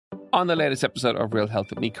On the latest episode of Real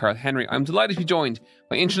Health with me, Carl Henry, I'm delighted to be joined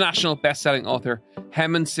by international best-selling author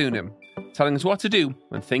Hemant Sunim, telling us what to do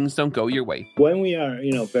when things don't go your way. When we are,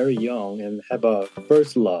 very young and have a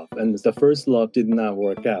first love, and the first love did not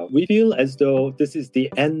work out, we feel as though this is the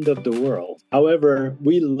end of the world. However,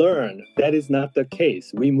 we learn that is not the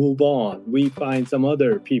case. We move on. We find some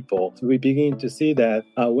other people. So we begin to see that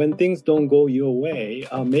when things don't go your way,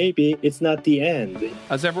 maybe it's not the end.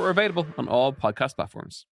 As ever, we're available on all podcast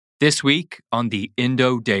platforms. This week on the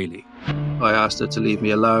Indo Daily. I asked her to leave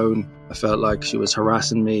me alone. I felt like she was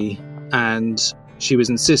harassing me, and she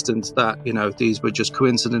was insistent that, these were just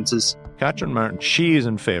coincidences. Catherine Martin, she is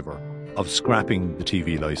in favour of scrapping the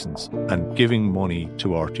TV licence and giving money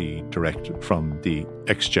to RT Direct from the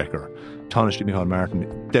Exchequer. Taoiseach Micheál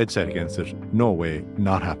Martin, dead set against it. No way,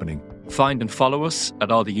 not happening. Find and follow us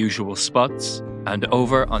at all the usual spots and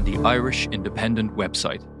over on the Irish Independent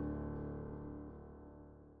website.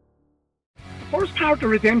 First character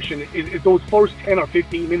redemption is those first 10 or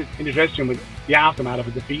 15 minutes in the dressing room with the aftermath of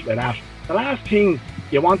a defeat like that. The last thing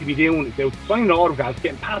you want to be doing is out signing autographs,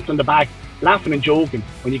 getting pats on the back, laughing and joking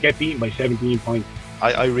when you get beaten by 17 points.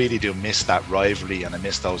 I really do miss that rivalry, and I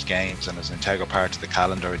miss those games, and it's an integral part of the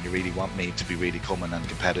calendar, and you really want me to be really coming in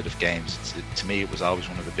competitive games. To me, it was always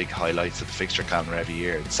one of the big highlights of the fixture calendar every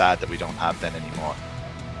year. It's sad that we don't have that anymore.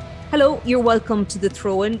 Hello, you're welcome to the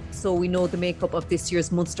throw-in. So we know the makeup of this year's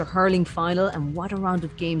Munster hurling final and what a round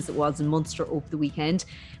of games it was in Munster over the weekend.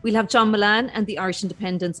 We'll have John Mullane and the Irish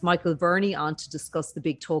Independent's Michael Verney on to discuss the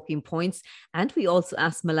big talking points. And we also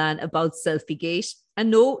asked Mullane about Selfie-gate. And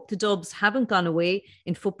no, the Dubs haven't gone away.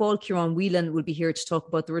 In football, Kieran Whelan will be here to talk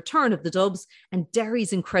about the return of the Dubs and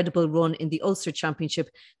Derry's incredible run in the Ulster Championship,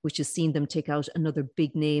 which has seen them take out another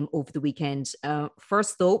big name over the weekend.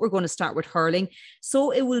 First, though, we're going to start with hurling.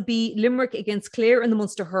 So it will be Limerick against Clare in the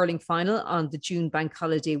Munster hurling final on the June bank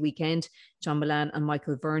holiday weekend. John Mullane and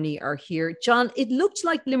Michael Verney are here. John, it looked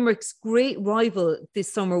like Limerick's great rival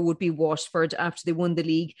this summer would be Waterford after they won the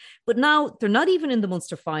league, but now they're not even in the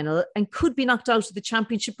Munster final and could be knocked out of the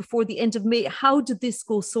championship before the end of May. How did this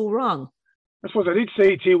go so wrong? I suppose I did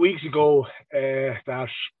say 2 weeks ago that,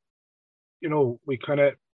 we kind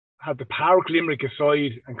of had the Park Limerick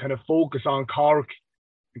aside and kind of focus on Cork.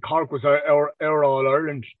 And Cork was our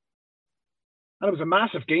All-Ireland. And it was a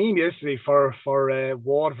massive game yesterday for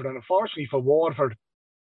Waterford. And unfortunately for Waterford,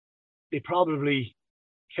 they probably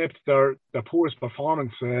kept their poorest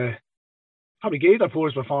performance. Probably gave their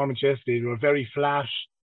poorest performance yesterday. They were very flat,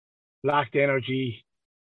 lacked energy.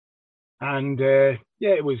 And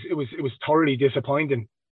it was thoroughly disappointing.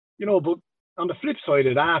 But on the flip side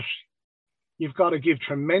of that, you've got to give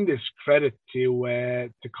tremendous credit to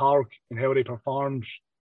Cork and how they performed.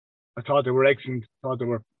 I thought they were excellent.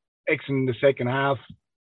 Excellent in the second half.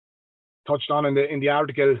 Touched on in the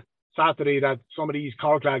article Saturday that some of these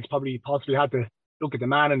Cork lads possibly had to look at the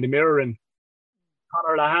man in the mirror, and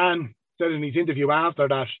Conor Lehane said in his interview after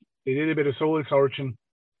that they did a bit of soul searching,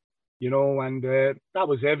 and that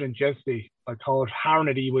was evident yesterday. I thought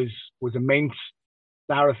Harnedy was immense.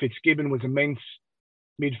 Lara Fitzgibbon was immense.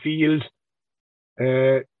 Midfield.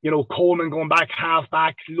 Coleman going back half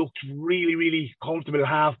back looked really, really comfortable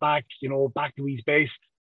half back, back to his best.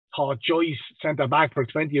 Thought Joyce, centre back for a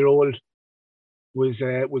 20-year-old, was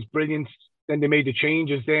brilliant. Then they made the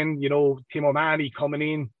changes. Then Tim O'Mahony coming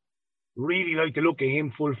in, really like the look of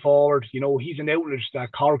him full forward. He's an outlet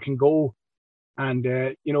that Cork can go and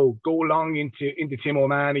go long into Tim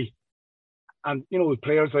O'Mahony, and with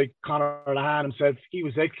players like Conor Lehane himself, he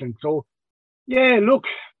was excellent. So yeah, look,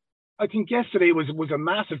 I think yesterday was a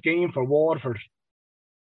massive game for Waterford.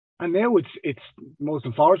 And now it's the most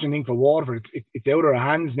unfortunate thing for Waterford. It's out of our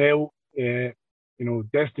hands now.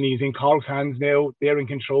 Destiny is in Cork's hands now. They're in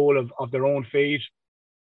control of their own fate.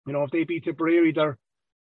 If they beat Tipperary, they're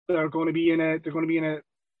going to be in an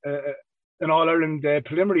All Ireland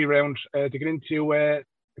preliminary round to get into the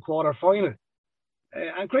quarter final.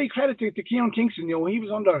 And great credit to Keon Kingston. He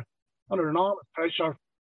was under enormous pressure.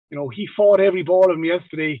 He fought every ball of him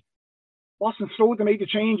yesterday. Wasn't slow to make the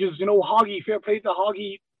changes. Hoggy, fair play to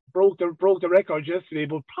Hoggy. Broke the record yesterday,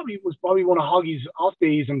 but was one of Hoggy's off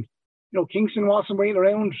days, and Kingston wasn't waiting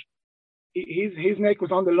around. His neck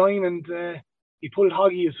was on the line, and he pulled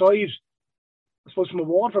Hoggy aside. I suppose from a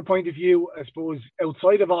Waterford point of view,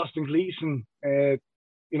 outside of Austin Gleeson, I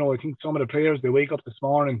think some of the players, they wake up this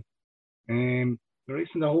morning, there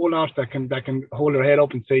isn't a whole lot that can hold their head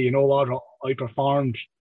up and say, you know what, I performed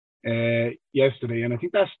yesterday. And I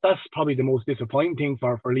think that's probably the most disappointing thing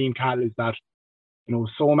for Liam Cahill, is that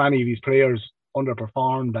so many of these players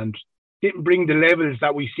underperformed and didn't bring the levels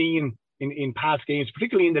that we've seen in past games,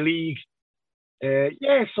 particularly in the league.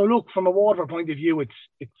 So look, from a Waterford point of view,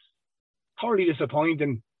 it's thoroughly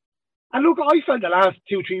disappointing. And look, I felt the last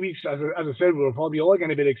 2-3 weeks, as I said, we were probably all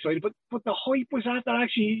getting a bit excited, but the hype was after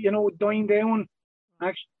actually, dying down. I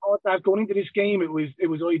actually thought that going into this game, it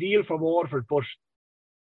was ideal for Waterford, but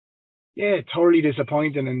thoroughly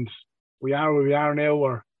disappointing. And we are where we are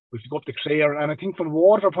now. We've got up to Clare, and I think from a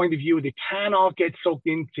Waterford point of view, they cannot get sucked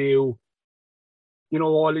into,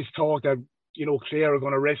 all this talk that Clare are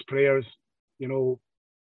going to rest players.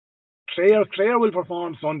 Clare will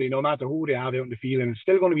perform Sunday no matter who they have out in the field, and it's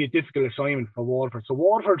still going to be a difficult assignment for Waterford. So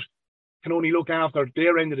Waterford can only look after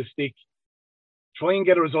their end of the stick, try and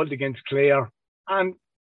get a result against Clare. And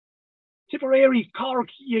Tipperary, Cork,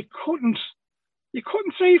 you couldn't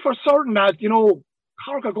say for certain that,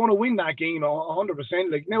 Cork are going to win that game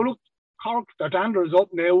 100%. Like, now look, Cork, their dander is up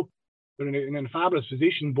now. They're in a fabulous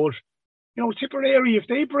position. But, Tipperary, if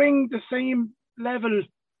they bring the same level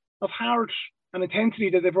of heart and intensity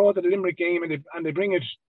that they brought to the Limerick game and they bring it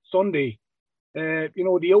Sunday,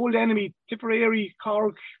 the old enemy, Tipperary,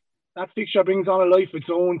 Cork, that fixture brings on a life of its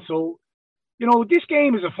own. So, this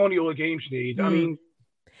game is a funny old game, Sinead. I mean,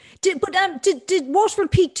 did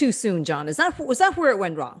Waterford peak too soon, John? Was that where it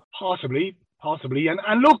went wrong? Possibly.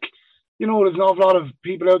 And look, there's an awful lot of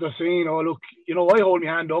people out there saying, oh, look, I hold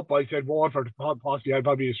my hand up. I said Waterford possibly had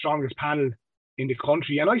probably the strongest panel in the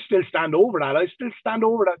country, and I still stand over that.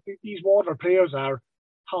 These Waterford players are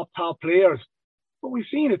top players. But we've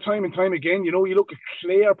seen it time and time again. You look at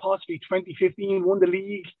Clare, possibly 2015, won the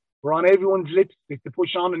league. We're on everyone's lips to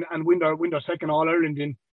push on and win their second All-Ireland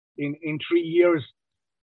in 3 years.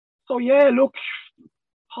 So look,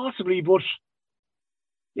 possibly, but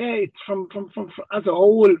it's from as a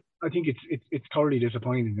whole, I think it's thoroughly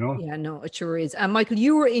disappointing, Yeah, no, it sure is. And Michael,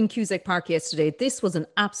 you were in Cusack Park yesterday. This was an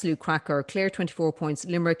absolute cracker. Clare 24 points,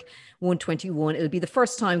 Limerick 121. It'll be the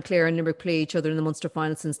first time Clare and Limerick play each other in the Munster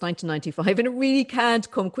final since 1995, and it really can't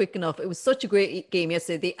come quick enough. It was such a great game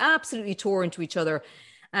yesterday. They absolutely tore into each other,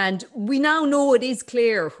 and we now know it is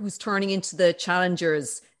Clare who's turning into the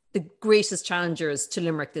challengers, the greatest challengers to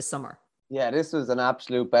Limerick this summer. Yeah, this was an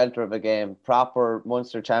absolute belter of a game. Proper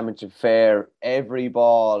Munster Championship fare. Every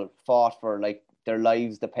ball fought for, like, their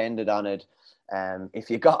lives depended on it. If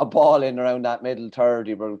you got a ball in around that middle third,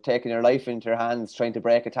 you were taking your life into your hands trying to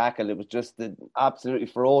break a tackle. It was just the absolutely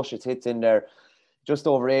ferocious hits in there. Just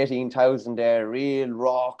over 18,000 there. Real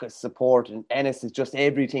raucous support. And Ennis is just,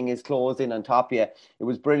 everything is closed in on top of you. It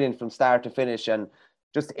was brilliant from start to finish. And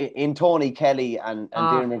just in Tony Kelly and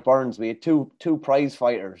Diarmaid Burns, we had two prize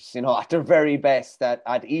fighters, at their very best at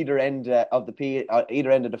either end of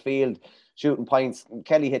the field, shooting points.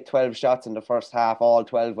 Kelly hit 12 shots in the first half. All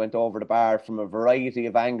 12 went over the bar from a variety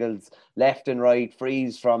of angles, left and right,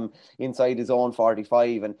 freeze from inside his own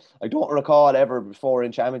 45. And I don't recall ever before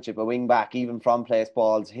in Championship a wing back, even from place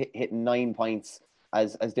balls, hitting 9 points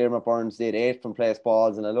as Diarmaid Burns did, 8 from place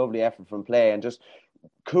balls, and a lovely effort from play, and just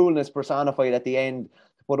coolness personified at the end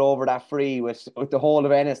to put over that free with the whole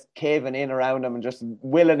of Ennis caving in around him and just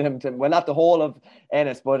willing him to, well, not the whole of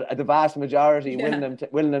Ennis, but the vast majority,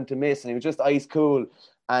 willing him to miss. And he was just ice cool.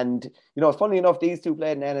 And, funny enough, these two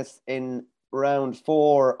played in Ennis in round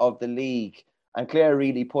 4 of the league, and Clare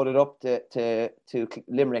really put it up to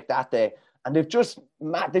Limerick that day. And they've just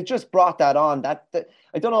brought that on. I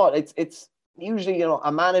don't know, it's usually,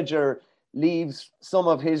 a manager leaves some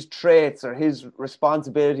of his traits or his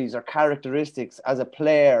responsibilities or characteristics as a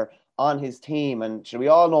player on his team. And we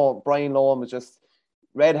all know Brian Lohan was just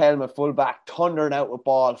red helmet, fullback, thundering out with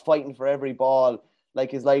ball, fighting for every ball like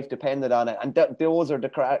his life depended on it. And those are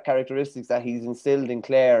the characteristics that he's instilled in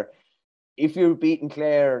Clare. If you've beaten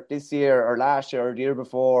Clare this year or last year or the year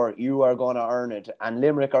before, you are going to earn it. And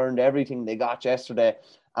Limerick earned everything they got yesterday.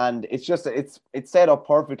 And it's set up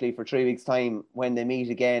perfectly for 3 weeks' time when they meet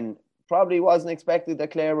again. Probably wasn't expected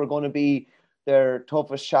that Clare were going to be their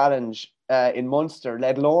toughest challenge in Munster,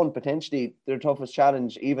 let alone potentially their toughest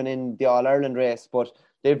challenge even in the All-Ireland race. But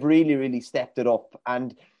they've really, really stepped it up.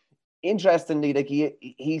 And interestingly, like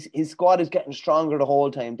his squad is getting stronger the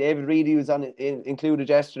whole time. David Reedy was included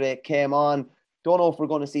yesterday, came on. Don't know if we're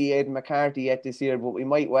going to see Aidan McCarthy yet this year, but we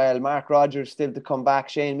might well. Mark Rogers still to come back.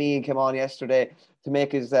 Shane Meehan came on yesterday to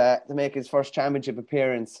make his first championship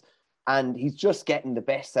appearance. And he's just getting the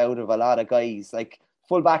best out of a lot of guys. Like,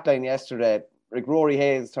 full back line yesterday, like Rory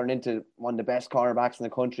Hayes turned into one of the best cornerbacks in the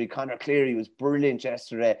country. Conor Cleary was brilliant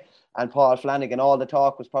yesterday. And Paul Flanagan, all the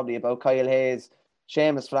talk was probably about Kyle Hayes,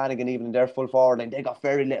 Seamus Flanagan, even in their full forward line. They got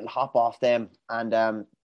very little hop off them. And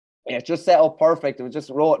it's just set up perfect. It was just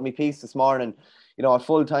wrote in my piece this morning. At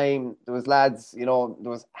full time, there was lads, there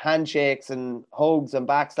was handshakes and hugs and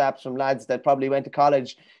backslaps from lads that probably went to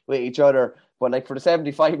college with each other But like for the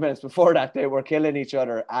 75 minutes before that, they were killing each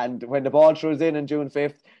other. And when the ball throws in on June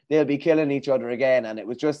 5th, they'll be killing each other again. And it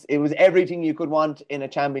was everything you could want in a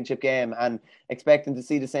championship game, and expecting to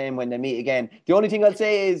see the same when they meet again. The only thing I'll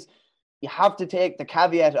say is you have to take the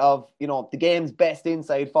caveat of, the game's best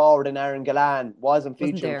inside forward in Aaron Gillan wasn't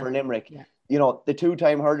featuring for Limerick. Yeah. The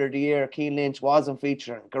two-time hurler of the year, Cian Lynch, wasn't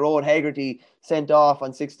featuring. Gearóid Hegarty sent off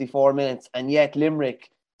on 64 minutes, and yet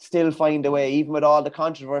Limerick still find a way, even with all the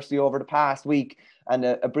controversy over the past week and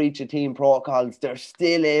a breach of team protocols, they're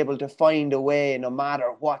still able to find a way no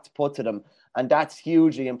matter what's put to them. And that's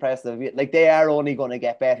hugely impressive. Like, they are only going to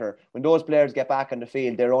get better. When those players get back on the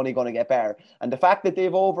field, they're only going to get better. And the fact that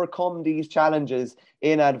they've overcome these challenges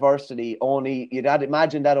in adversity, you'd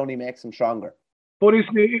imagine that only makes them stronger. But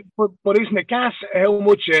isn't it gas how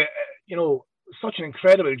much, such an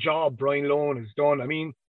incredible job Brian Lohan has done? I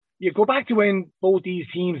mean, you go back to when both these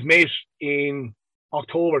teams met in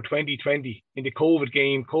October 2020 in the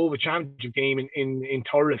COVID championship game in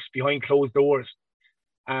Thurles behind closed doors.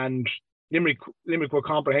 And Limerick were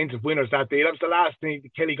comprehensive winners that day. That was the last thing.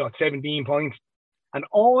 Kelly got 17 points. And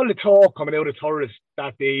all the talk coming out of Thurles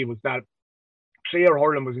that day was that Clare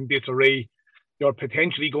hurling was in disarray. They're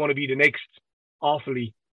potentially going to be the next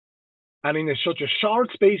Offaly. And in such a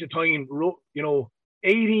short space of time,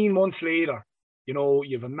 18 months later,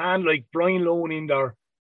 you have a man like Brian Lohan in there,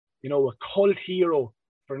 a cult hero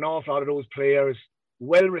for an awful lot of those players,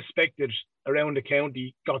 well respected around the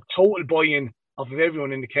county, got total buy-in of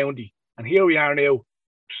everyone in the county. And here we are now,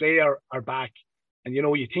 Clare are back. And,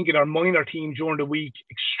 you think of their minor team during the week,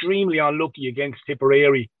 extremely unlucky against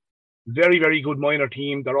Tipperary. Very, very good minor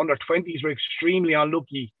team. Their under-20s were extremely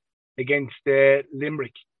unlucky against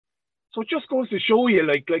Limerick. So it just goes to show you,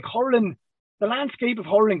 like hurling, the landscape of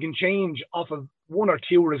hurling can change off of one or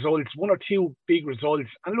two big results.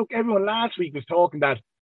 And look, everyone last week was talking that,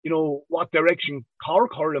 what direction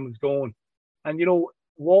Cork hurling was going. And,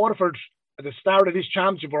 Waterford, at the start of this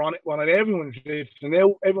championship, were on everyone's list. And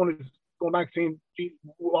now everyone is going back saying,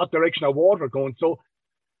 what direction are Waterford going? So,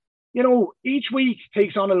 each week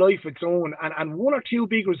takes on a life of its own, and one or two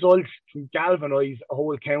big results can galvanise a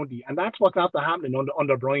whole county. And that's what's after happening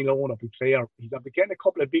under Brian Lohan up in Clare. He's after getting a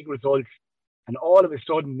couple of big results, and all of a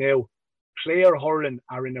sudden now, Clare hurling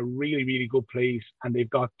are in a really, really good place, and they've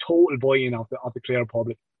got total buy-in of the Clare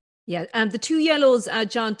public. Yeah, and the two yellows,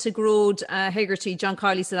 John, to Gearóid Hegarty, John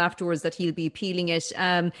Kiley said afterwards that he'll be appealing it.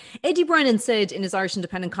 Eddie Brennan said in his Irish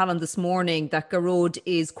Independent column this morning that Gearóid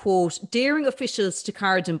is, quote, daring officials to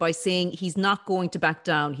card him by saying he's not going to back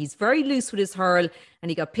down. He's very loose with his hurl,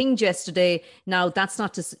 and he got pinged yesterday. Now, that's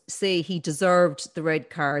not to say he deserved the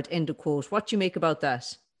red card, end of quote. What do you make about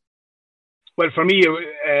that? Well, for me,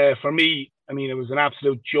 I mean, it was an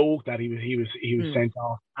absolute joke that he was sent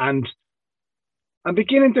off. And I'm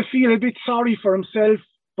beginning to feel a bit sorry for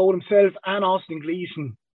both himself and Austin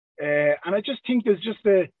Gleeson. And I just think there's just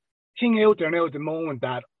a thing out there now at the moment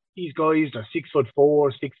that these guys are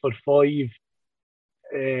 6'4",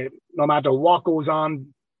 6'5". No matter what goes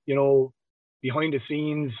on, behind the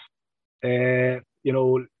scenes,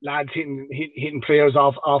 lads hitting players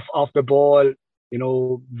off the ball,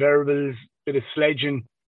 verbals, bit of sledging.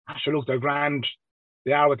 Sure, look, they're grand.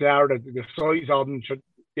 They are what they are. The size of them,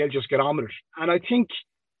 they'll just get on with it. And I think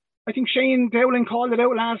Shane Dowling called it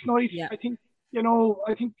out last night. Yeah. I think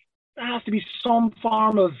there has to be some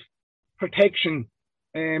form of protection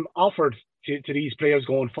offered to these players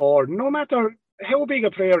going forward. No matter how big a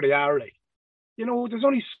player they are, like, there's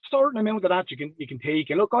only a certain amount of that you can take.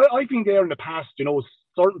 And look, I've been there in the past.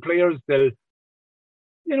 Certain players they'll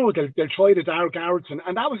try the dark arts, and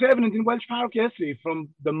that was evident in Welsh Park yesterday. From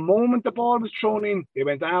the moment the ball was thrown in, they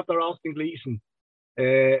went after Austin Gleeson.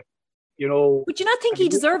 Would you not think he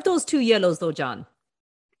deserved those two yellows, though, John?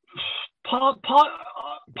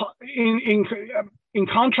 In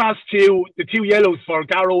contrast to the two yellows for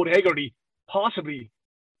Gearóid Hegarty, possibly.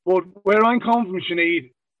 But where I'm coming from,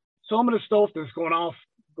 Sinead, some of the stuff that's going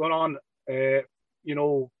on,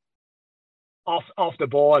 off the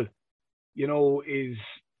ball, is,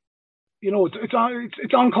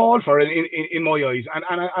 it's uncalled for in my eyes, and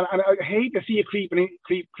I hate to see it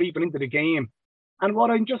creeping into the game. And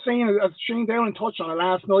what I'm just saying, as Shane Dowling touched on it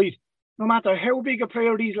last night, no matter how big a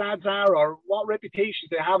player these lads are or what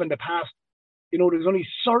reputations they have in the past, there's only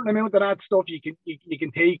a certain amount of that stuff you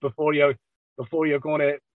can take before you're going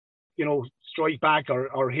to, strike back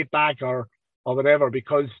or hit back or whatever.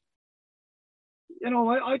 Because,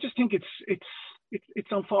 I just think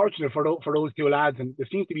it's unfortunate for those two lads, and there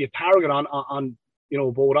seems to be a target on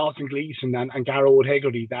both Austin Gleeson and Gearóid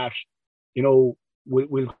Hegarty that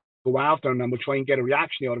will go after them and will try and get a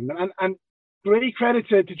reaction out of them. And great credit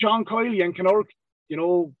to John Kiley and Kinnerk, you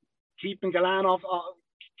know, keeping Galan off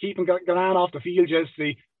the field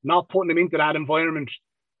yesterday, not putting him into that environment.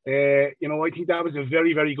 You know, I think that was a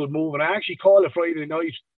very, very good move. And I actually called it Friday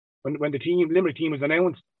night when the Limerick team was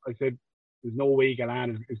announced. I said, there's no way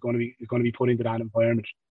Galan is going to be put into that environment.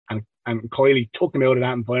 And Kiley took him out of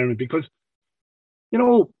that environment because, you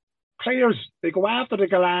know, players, they go after the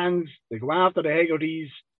Galans, they go after the Hegartys,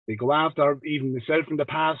 they go after even myself in the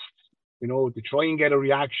past, you know, to try and get a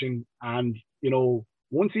reaction. And, you know,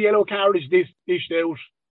 once the yellow card is dished out,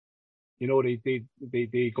 you know,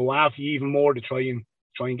 they go after you even more to try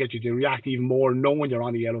and get you to react even more, knowing you're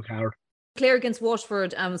on the yellow card. Clare against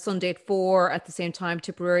Waterford Sunday at 4 at the same time.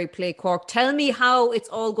 Tipperary play Cork. Tell me how it's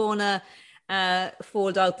all going to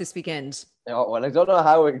fold out this weekend. Oh, well, I don't know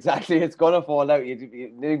how exactly it's going to fall out. You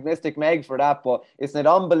need Mystic Meg for that, but isn't it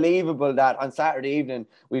unbelievable that on Saturday evening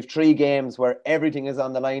we've 3 games where everything is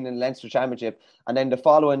on the line in the Leinster Championship, and then the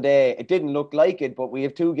following day it didn't look like it, but we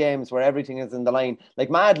have 2 games where everything is in the line. Like,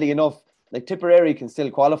 madly enough, like, Tipperary can still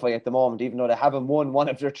qualify at the moment, even though they haven't won one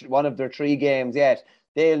of their 3 games yet.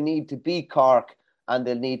 They'll need to beat Cork and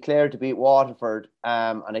they'll need Clare to beat Waterford.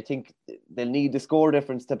 And I think they'll need the score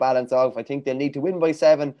difference to balance off. I think they'll need to win by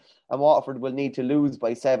 7 and Waterford will need to lose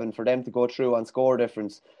by 7 for them to go through on score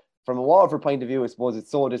difference. From a Waterford point of view, I suppose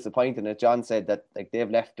it's so disappointing, as John said, that like they've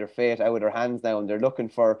left their fate out of their hands now and they're looking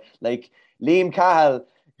for, like, Liam Cahill,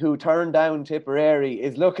 who turned down Tipperary,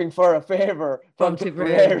 is looking for a favour from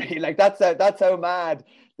Tipperary. Like, that's how mad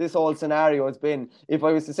this whole scenario has been. If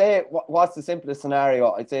I was to say what's the simplest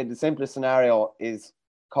scenario, I'd say the simplest scenario is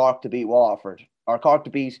Cork to beat Waterford or Cork to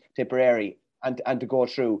beat Tipperary and to go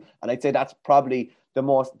through. And I'd say that's probably the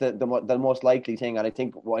most likely thing. And I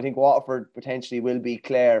think Waterford potentially will beat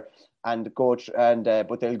Clare and go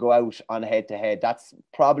but they'll go out on head to head. That's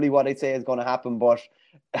probably what I'd say is going to happen. But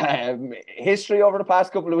history over the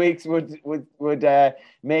past couple of weeks would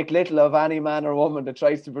make little of any man or woman that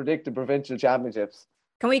tries to predict the provincial championships.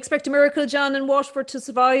 Can we expect a miracle, John, in Waterford to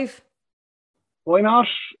survive? Why not?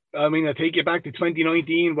 I mean, I take you back to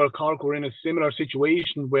 2019 where Cork were in a similar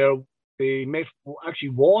situation where they met actually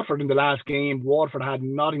Waterford in the last game. Waterford had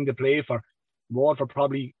nothing to play for. Waterford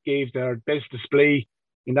probably gave their best display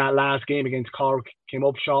in that last game against Cork, came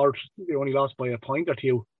up short. They only lost by a point or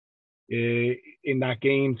 2 in that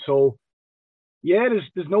game. So, yeah,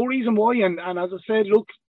 there's no reason why. And as I said, look,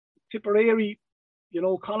 Tipperary, you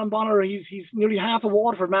know, Colin Bonner, he's nearly half a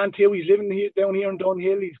Waterford man too. He's living down here in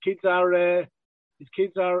Dunhill. His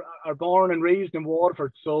kids are born and raised in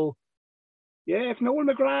Waterford. So, yeah, if Noel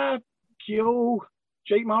McGrath, Keogh,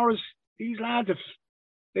 Jake Morris, these lads, if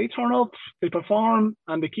they turn up, they perform,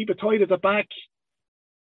 and they keep it tight at the back,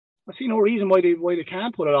 I see no reason why they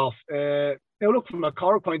can't put it off. Now, look, from a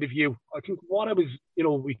Cork point of view, I think what I was, you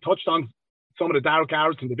know, we touched on some of the dark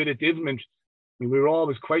arts and the bit of divilment. I mean, we were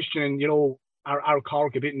always questioning, you know, are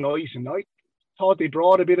Cork a bit nice? And I thought they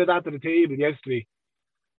brought a bit of that to the table yesterday.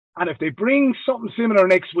 And if they bring something similar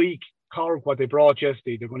next week, Cork, what they brought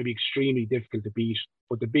yesterday, they're going to be extremely difficult to beat.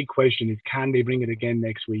 But the big question is, can they bring it again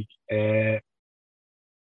next week? You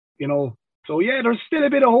know, so yeah, there's still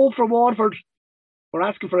a bit of hope for Waterford. We're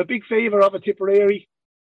asking for a big favour of a Tipperary.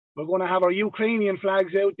 We're going to have our Ukrainian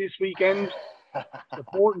flags out this weekend,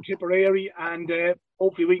 supporting Tipperary, and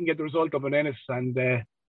hopefully we can get the result of an Ennis. And,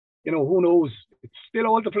 you know, who knows? It's still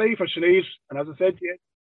all to play for Sinead. And as I said, yeah,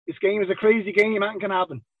 this game is a crazy game. Anything can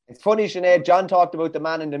happen. It's funny, Sinead, John talked about the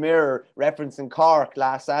man in the mirror referencing Cork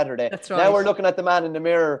last Saturday. That's right. Now we're looking at the man in the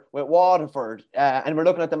mirror with Waterford, and we're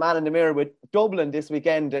looking at the man in the mirror with Dublin this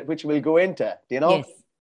weekend, which we'll go into. Do you know? Yes.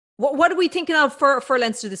 What are we thinking of for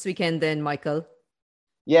Leinster this weekend then, Michael?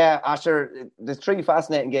 Yeah, Asher, there's 3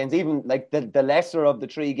 fascinating games. Even like the lesser of the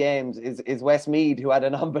 3 games is Westmeath, who had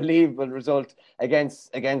an unbelievable result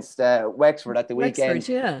against Wexford at the weekend.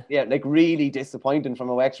 Yeah, like really disappointing from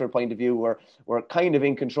a Wexford point of view. We're kind of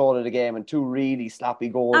in control of the game and 2 really sloppy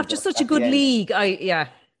goals. After such a good league,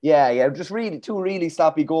 Yeah, just really 2 really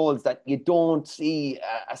sloppy goals that you don't see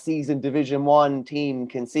a seasoned Division 1 team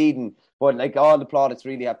conceding. But like all the plaudits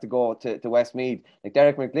really have to go to Westmeath. Like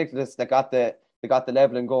Derek McNicholas, they got the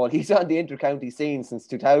levelling goal. He's on the inter-county scene since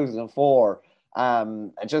 2004.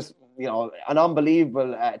 And just, you know, an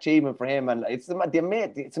unbelievable achievement for him. And it's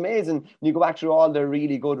amazing when you go back through all their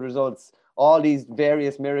really good results, all these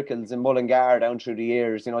various miracles in Mullingar down through the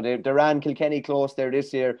years. You know, they ran Kilkenny close there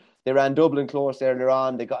this year. They ran Dublin close earlier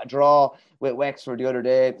on. They got a draw with Wexford the other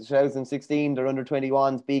day. 2016, their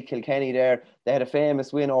under-21s beat Kilkenny there. They had a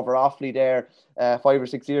famous win over Offaly there 5 or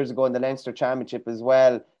 6 years ago in the Leinster Championship as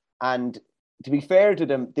well. And to be fair to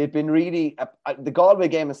them, they've been really, the Galway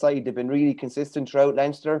game aside, they've been really consistent throughout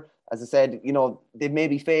Leinster. As I said, you know, they've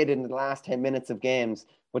maybe faded in the last 10 minutes of games.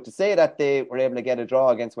 But to say that they were able to get a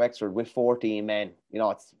draw against Wexford with 14 men, you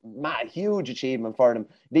know, it's a huge achievement for them.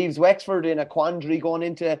 Leaves Wexford in a quandary going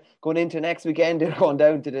into next weekend. They're going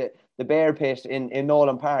down to the Bear Pit in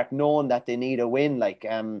Nolan Park, knowing that they need a win,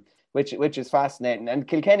 which is fascinating. And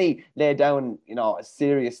Kilkenny laid down, you know, a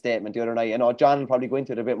serious statement the other night. I know John will probably go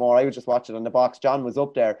into it a bit more. I was just watching on the box. John was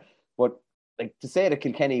up there. But like, to say that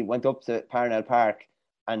Kilkenny went up to Parnell Park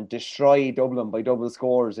and destroyed Dublin by double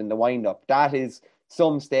scores in the wind-up, that is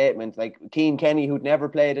some statement. Like, Cian Kenny, who'd never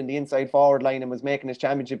played in the inside forward line and was making his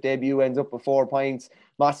championship debut, ends up with 4 points.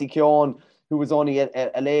 Mossy Keown, who was only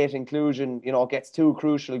a late inclusion, you know, gets 2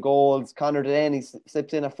 crucial goals. Conor Delaney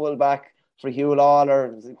slips in a full-back for Hugh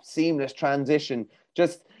Lawler. Seamless transition.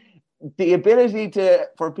 Just the ability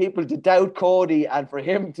for people to doubt Cody and for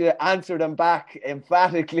him to answer them back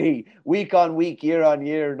emphatically week on week, year on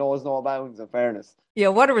year, knows no bounds, in fairness. Yeah,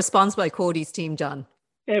 what a response by Cody's team, John.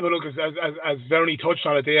 Yeah, but look, as Bernie touched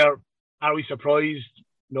on it there, are we surprised?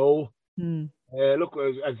 No. Look,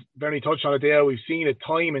 as Bernie touched on it there, we've seen it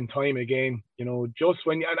time and time again. You know, just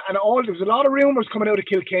when there was a lot of rumours coming out of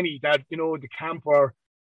Kilkenny that, you know, the camp there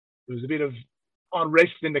was a bit of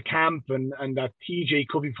unrest in the camp, and that TJ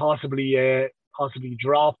could be possibly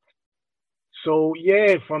dropped. So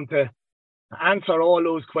yeah, to answer all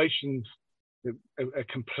those questions, a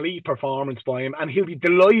complete performance by him, and he'll be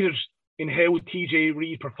delighted in how TJ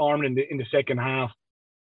Reid performed in the second half.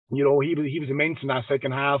 You know, he was immense in that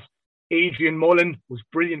second half. Adrian Mullen was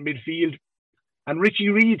brilliant midfield, and Richie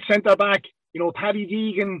Reid centre back. You know, Paddy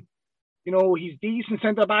Deegan, you know, he's decent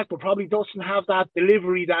centre back, but probably doesn't have that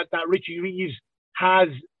delivery that Richie Reid has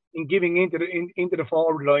in giving into the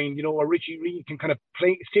forward line. You know, where Richie Reid can kind of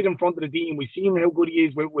sit in front of the team. We've seen how good he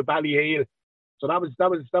is with Ballyhale. So that was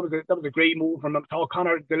a great move from him. I thought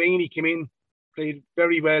Conor Delaney came in, played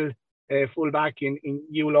very well, full back in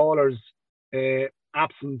Hugh Lawler's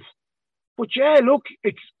absence. But yeah, look,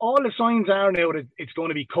 it's all the signs are now that it's going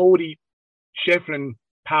to be Cody, Shefflin,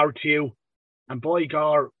 Power 2, and by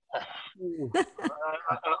God,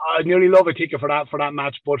 I nearly love a ticket for that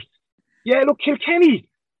match. But yeah, look, Kilkenny,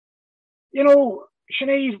 you know,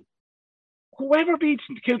 Sinead, whoever beats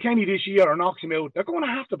Kilkenny this year or knocks him out, they're going to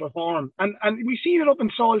have to perform. And we've seen it up in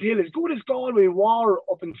Salt Hill. As good as Galway were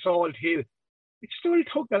up in Salt Hill, it still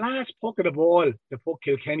took the last puck of the ball to put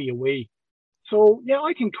Kilkenny away. So, yeah,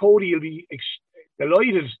 I think Cody will be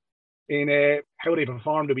delighted in how they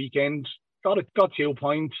performed the weekend. Got 2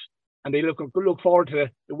 points, and they look forward to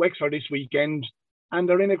the Wexford this weekend. And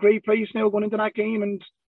they're in a great place now going into that game, and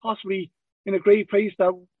possibly in a great place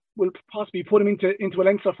that will possibly put them into a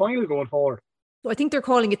Leinster final going forward. So I think they're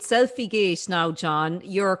calling it Selfie Gate now, John.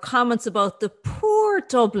 Your comments about the poor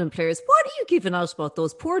Dublin players. What are you giving out about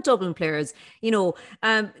those poor Dublin players? You know,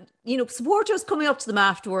 supporters coming up to them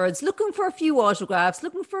afterwards, looking for a few autographs,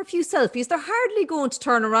 looking for a few selfies. They're hardly going to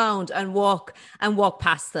turn around and walk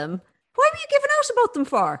past them. What are you giving out about them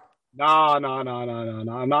for? No.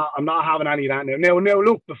 I'm not having any of that now. Now,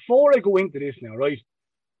 look, before I go into this now, right?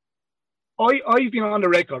 I've been on the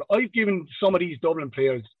record. I've given some of these Dublin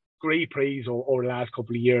players great praise over the last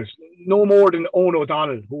couple of years. No more than Owen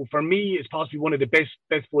O'Donnell, who for me is possibly one of the best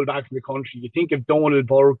fullbacks in the country. You think of Donald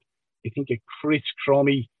Burke, you think of Chris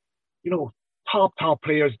Crummy, you know, top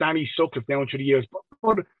players, Danny Sutcliffe down through the years.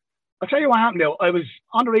 But I'll tell you what happened now. I was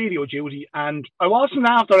on the radio duty, and I wasn't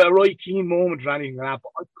after a right keen moment or anything like that,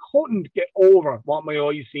 but I couldn't get over what my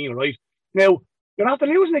eyes seen, right? Now, you're after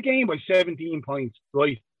losing a game by 17 points,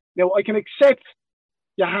 right? Now, I can accept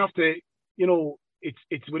you have to, you know,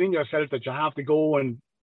 it's within yourself that you have to go and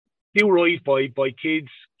do right by kids,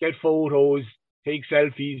 get photos, take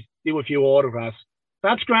selfies, do a few autographs.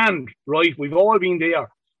 That's grand, right? We've all been there.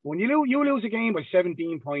 When you lose a game by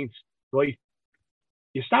 17 points, right,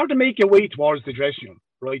 you start to make your way towards the dressing room,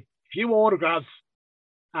 right? A few autographs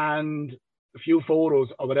and a few photos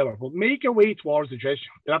or whatever, but make your way towards the dressing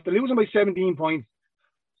room. You have to lose them by 17 points.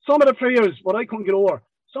 Some of the players, what I couldn't get over,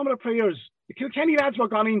 some of the players, the Kilkenny lads were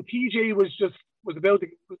gone in. TJ was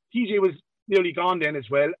nearly gone then as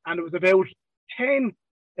well, and it was about 10,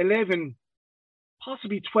 11,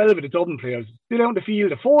 possibly 12 of the Dublin players still out in the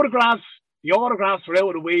field. The photographs, the autographs were out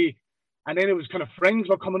of the way, and then it was kind of friends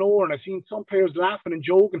were coming over, and I seen some players laughing and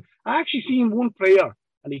joking. I actually seen one player,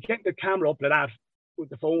 and he kept the camera up like that with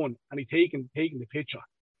the phone, and he taking the picture.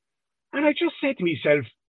 And I just said to myself,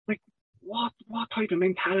 like, what type of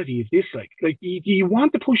mentality is this like? Like, do you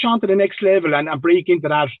want to push on to the next level and break into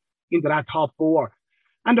that top four?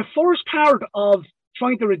 And the first part of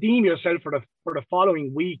trying to redeem yourself for the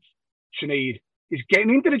following week Sinead, is getting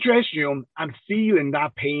into the dressing room and feeling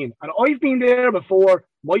that pain. And I've been there before,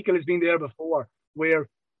 Michael has been there before, where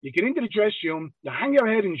you get into the dressing room, you hang your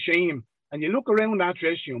head in shame, and you look around that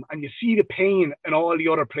dressing room and you see the pain in all the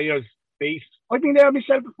other players' face. I've been there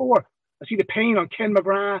myself before. I see the pain on Ken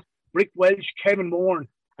McGrath, Brick Welch, Kevin Moore,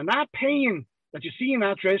 and that pain that you see in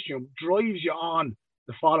that dressing room drives you on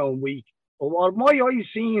the following week. But what my eyes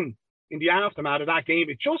seen in the aftermath of that game,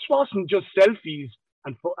 it just wasn't just selfies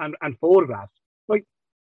and photographs. Like,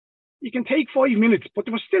 you can take 5 minutes, but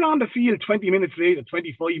they were still on the field 20 minutes later,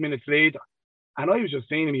 25 minutes later. And I was just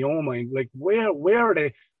saying in my own mind, like, where are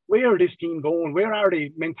they? Where are this team going? Where are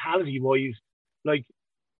they mentality-wise? Like,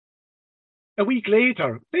 a week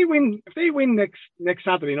later, if they win next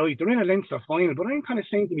Saturday night, they're in a Leinster final. But I'm kind of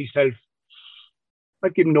saying to myself,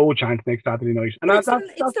 I'd give them no chance next Saturday night. And it's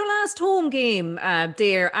their last home game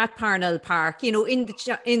there at Parnell Park, in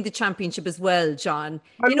the championship as well, John.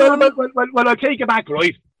 Well, I'll take it back,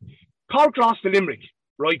 right? Cork lost to Limerick,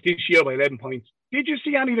 right, this year by 11 points. Did you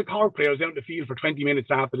see any of the Cork players out in the field for 20 minutes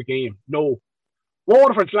after the game? No.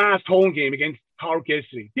 Waterford's last home game against Cork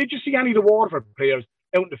yesterday. Did you see any of the Waterford players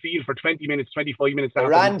out in the field for 20 minutes, 25 minutes after?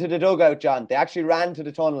 They ran to the dugout, John. They actually ran to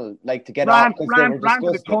the tunnel, like, to get off. Ran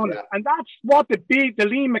to the tunnel. Yeah. And that's what the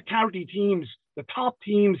Liam McCarthy teams, the top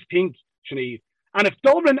teams, think, Sinead. And if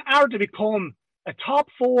Dublin are to become a top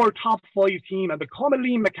 4, top 5 team and become a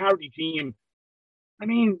Liam McCarthy team, I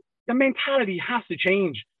mean, the mentality has to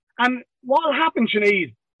change. And what will happen,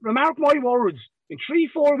 Sinead, remark my words, in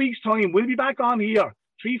 3-4 weeks' time, we'll be back on here,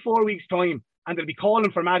 3-4 weeks' time, and they'll be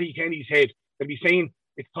calling for Matty Kenny's head. They'll be saying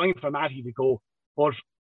it's time for Matty to go. But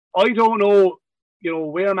I don't know,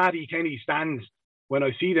 where Matty Kenny stands when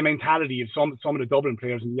I see the mentality of some of the Dublin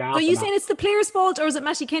players in the aftermath. So are you saying it's the players' fault, or is it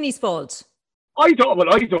Matty Kenny's fault? I don't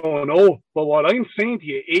know. But what I'm saying to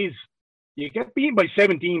you is, you get beaten by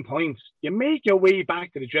 17 points. You make your way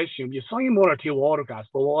back to the dressing room. You sign 1 or 2 autographs.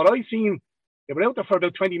 But what I've seen, they were out there for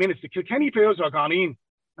about 20 minutes. The Kilkenny players are gone in,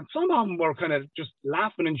 and some of them were kind of just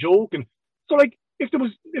laughing and joking. So, like, if there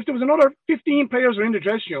was another 15 players are in the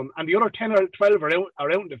dressing room and the other 10 or 12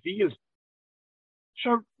 are out in the field,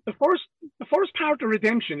 sure, the first part of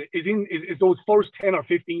redemption is those first 10 or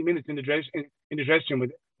 15 minutes in the dressing room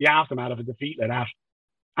with the aftermath of a defeat like that.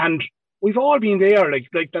 And we've all been there. Like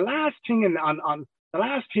the last thing the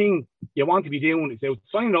last thing you want to be doing is out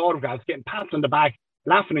signing autographs, getting pats on the back,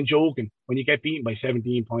 laughing and joking when you get beaten by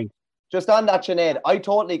 17 points. Just on that, Sinead,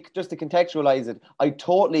 just to contextualise it, I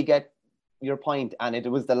totally get your point, and it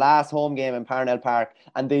was the last home game in Parnell Park,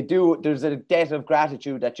 and there's a debt of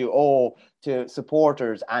gratitude that you owe to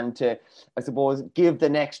supporters and to, I suppose, give the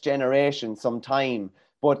next generation some time.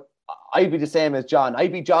 But I'd be the same as John.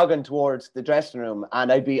 I'd be jogging towards the dressing room,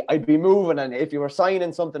 and I'd be moving, and if you were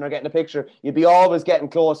signing something or getting a picture, you'd be always getting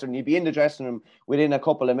closer, and you'd be in the dressing room within a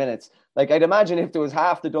couple of minutes. Like, I'd imagine if there was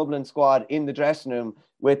half the Dublin squad in the dressing room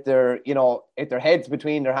with their heads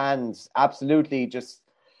between their hands, absolutely just,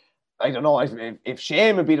 I don't know if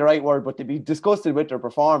shame would be the right word, but they'd be disgusted with their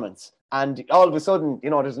performance. And all of a sudden,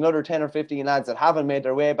 there's another 10 or 15 lads that haven't made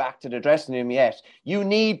their way back to the dressing room yet. You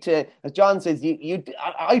need to, as John says,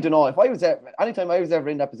 I don't know, anytime I was ever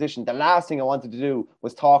in that position, the last thing I wanted to do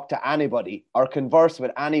was talk to anybody or converse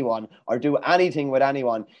with anyone or do anything with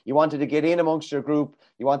anyone. You wanted to get in amongst your group.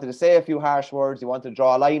 You wanted to say a few harsh words. You wanted to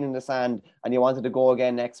draw a line in the sand, and you wanted to go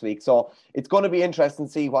again next week. So it's going to be interesting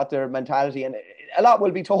to see what their mentality, and a lot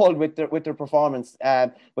will be told with their performance.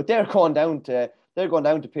 But they're going down to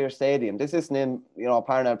Pearse Stadium. This isn't in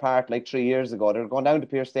Parnell Park like 3 years ago. They're going down to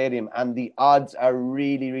Pearse Stadium, and the odds are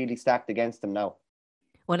really, really stacked against them now.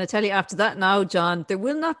 When I tell you after that now, John, there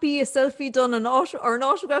will not be a selfie done or an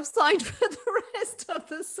autograph signed for the rest of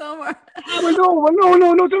the summer.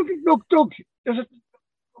 No. Doug.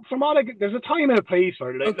 There's a time and a place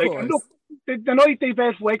for it. Look, the night they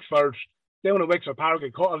bet Wexford down at Wexford Park, I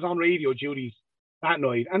was on radio duties that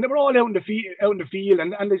night, and they were all out in the field,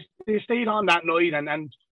 and they stayed on that night,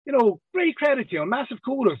 and great credit to them, massive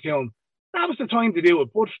kudos to them. That was the time to do it.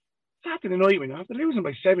 But Saturday night, when after losing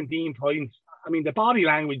by 17 points, I mean, the body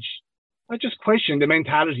language, I just question the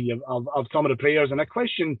mentality of some of the players, and I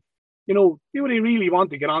question, do they really want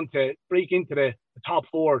to get on to break into the top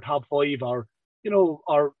 4, top 5, or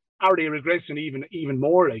are they regressing even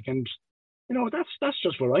more? Like, and that's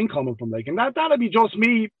just where I'm coming from. Like, and that'll be just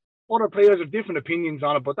me. Other players have different opinions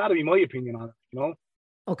on it, but that'll be my opinion on it.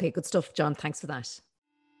 Okay, good stuff, John. Thanks for that.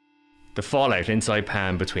 The fallout inside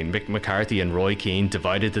PAM between Mick McCarthy and Roy Keane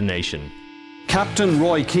divided the nation. Captain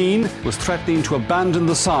Roy Keane was threatening to abandon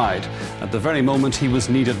the side at the very moment he was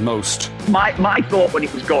needed most. My thought when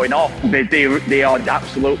it was going off, they are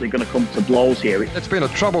absolutely going to come to blows here. It's been a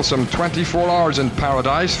troublesome 24 hours in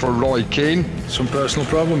paradise for Roy Keane. Some personal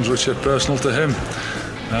problems which are personal to him,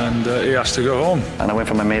 and he has to go home. And I went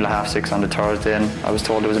for my meal at 6:30 on the Thursday, and I was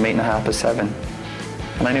told there was a meeting at 7:30.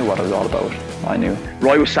 And I knew what it was all about. I knew.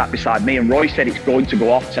 Roy was sat beside me and Roy said it's going to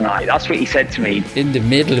go off tonight. That's what he said to me. In the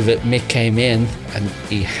middle of it, Mick came in and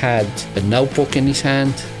he had a notebook in his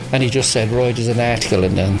hand and he just said, Roy, there's an article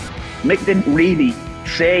in there. Mick didn't really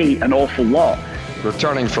say an awful lot.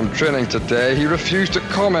 Returning from training today, he refused to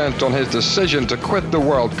comment on his decision to quit the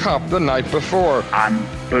World Cup the night before. And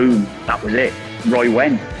boom, that was it. Roy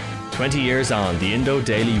went. 20 years on, the Indo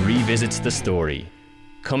Daily revisits the story.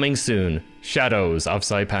 Coming soon, Shadows of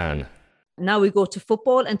Saipan. Now we go to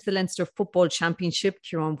football and to the Leinster Football Championship.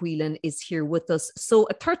 Kieran Whelan is here with us. So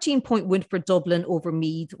a 13-point win for Dublin over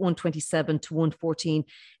Meath, 127-114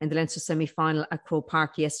 in the Leinster semi-final at Croke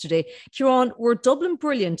Park yesterday. Kieran, were Dublin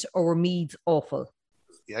brilliant or were Meath awful?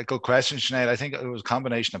 Yeah, good question, Sinead. I think it was a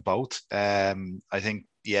combination of both. I think,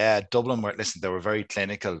 Dublin they were very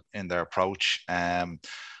clinical in their approach.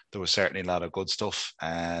 There was certainly a lot of good stuff.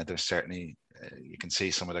 There's certainly... you can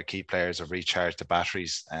see some of their key players have recharged the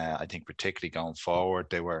batteries. I think particularly going forward,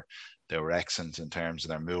 they were excellent in terms of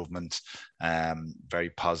their movement.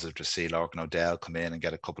 Very positive to see Lorcan O'Dell come in and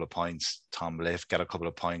get a couple of points. Tom Lift get a couple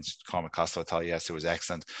of points. Cormac Costello, I thought yesterday was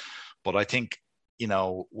excellent. But I think,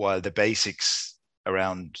 while the basics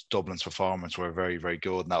around Dublin's performance were very, very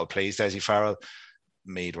good, and that would please Dessie Farrell,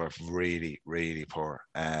 Meath were really, really poor.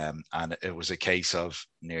 And it was a case of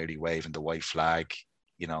nearly waving the white flag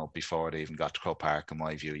before they even got to Croke Park. In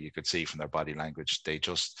my view, you could see from their body language, they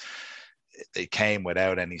came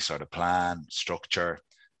without any sort of plan, structure.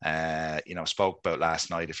 Spoke about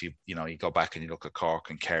last night, if you go back and you look at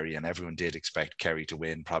Cork and Kerry, and everyone did expect Kerry to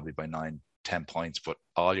win probably by 9-10 points, but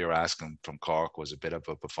all you're asking from Cork was a bit of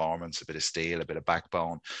a performance, a bit of steel, a bit of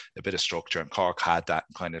backbone, a bit of structure, and Cork had that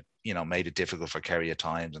and kind of, made it difficult for Kerry at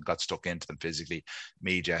times and got stuck into them physically.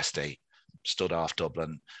 Meath yesterday stood off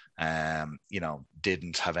Dublin,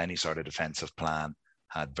 didn't have any sort of defensive plan,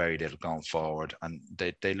 had very little going forward, and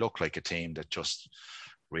they looked like a team that just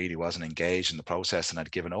really wasn't engaged in the process and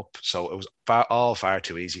had given up. So it was far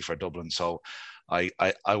too easy for Dublin. So I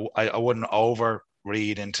wouldn't over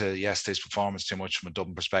read into yesterday's performance too much from a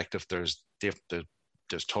Dublin perspective.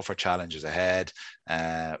 There's tougher challenges ahead.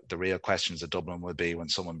 The real questions that Dublin will be when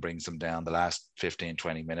someone brings them down the last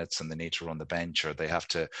 15-20 minutes and they need to run the bench, or they have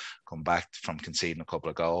to come back from conceding a couple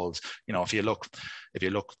of goals. If you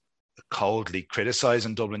look coldly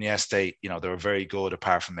criticising Dublin yesterday, they were very good,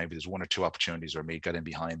 apart from maybe there's one or two opportunities where Meath got in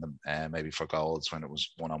behind them, maybe for goals when it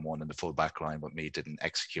was one-on-one in the full back line, but Meath didn't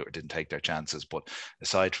execute or didn't take their chances. But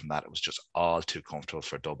aside from that, it was just all too comfortable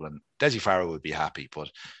for Dublin. Dessie Farrell would be happy, but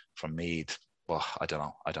from Meath, well, I don't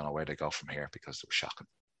know where they go from here, because it was shocking.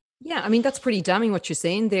 Yeah, I mean, that's pretty damning what you're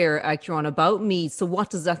saying there, Kieran, about Meath. So what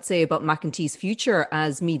does that say about McEntee's future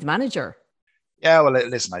as Meath manager? Yeah, well,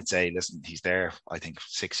 listen, he's there, I think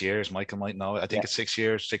 6 years. Michael might know. I think it's 6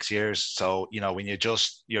 years. So, when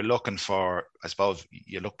you're looking for, I suppose,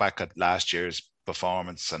 you look back at last year's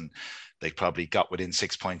performance and they probably got within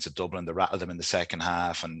 6 points of Dublin. They rattled them in the second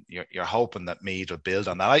half, and you're hoping that Meath will build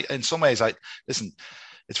on that. In some ways,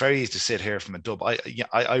 it's very easy to sit here from a dub.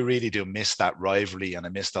 I really do miss that rivalry, and I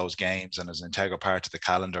miss those games, and as an integral part of the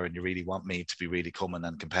calendar, and you really want Meath to be really coming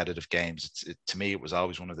and competitive games. To me, it was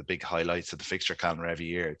always one of the big highlights of the fixture calendar every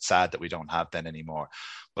year. It's sad that we don't have that anymore.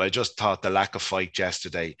 But I just thought the lack of fight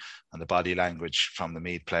yesterday and the body language from the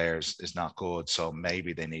Meath players is not good. So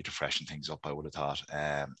maybe they need to freshen things up, I would have thought.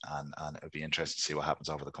 And it would be interesting to see what happens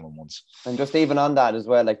over the coming months. And just even on that as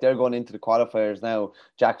well, they're going into the qualifiers now.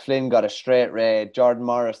 Jack Flynn got a straight red. Jordan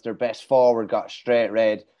Morris, their best forward, got a straight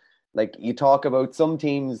red. You talk about some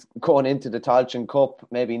teams going into the Tailteann Cup,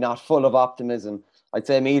 maybe not full of optimism. I'd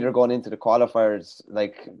say Meath are going into the qualifiers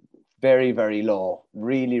very, very low,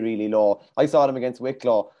 really, really low. I saw them against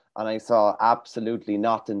Wicklow, and I saw absolutely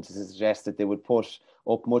nothing to suggest that they would put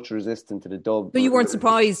up much resistance to the dub. But you weren't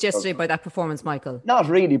surprised yesterday by that performance, Michael? Not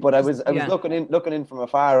really, but I was looking in from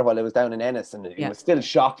afar while I was down in Ennis, and I was still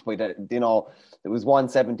shocked by that. It was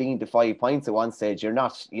 117 to 5 points at one stage. You're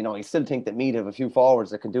not, you still think that Meath have a few forwards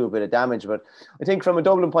that can do a bit of damage, but I think from a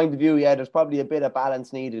Dublin point of view, there's probably a bit of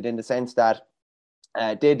balance needed, in the sense that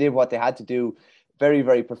they did what they had to do very,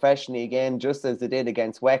 very professionally again, just as they did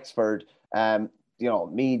against Wexford.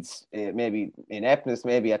 Meath's maybe ineptness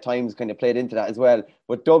maybe at times kind of played into that as well.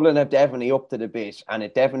 But Dublin have definitely upped it a bit, and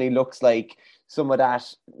it definitely looks like some of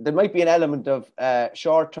that. There might be an element of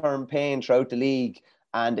short-term pain throughout the league,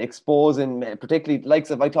 and exposing, particularly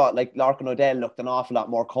I thought like Larkin O'Dell looked an awful lot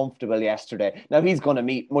more comfortable yesterday. Now he's going to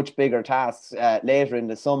meet much bigger tasks later in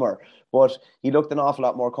the summer, but he looked an awful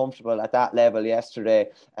lot more comfortable at that level yesterday.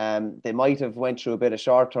 They might have went through a bit of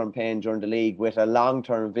short-term pain during the league with a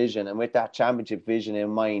long-term vision and with that championship vision in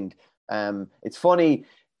mind. It's funny.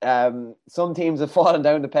 Some teams have fallen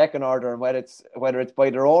down the pecking order, and whether it's by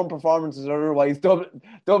their own performances or otherwise, Dublin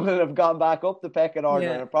have gone back up the pecking order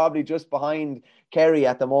and are probably just behind Kerry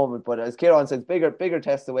at the moment. But as Kieran says, bigger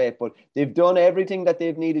test to wait. But they've done everything that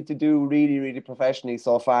they've needed to do really, really professionally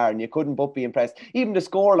so far, and you couldn't but be impressed. Even the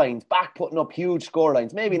scorelines, back putting up huge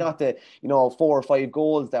scorelines. Maybe not the 4 or 5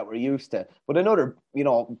 goals that we're used to, but another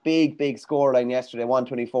big scoreline yesterday,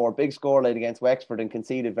 124, big scoreline against Wexford, and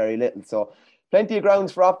conceded very little. So plenty of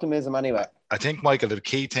grounds for optimism anyway. I think, Michael, the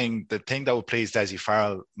key thing, the thing that would please Dessie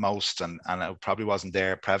Farrell most, and it probably wasn't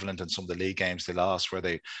there prevalent in some of the league games they lost where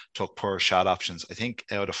they took poor shot options. I think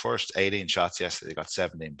out of the first 18 shots yesterday, they got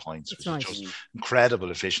 17 points, which is just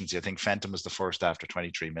incredible efficiency. I think Fenton was the first after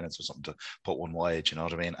 23 minutes or something to put one wide, you know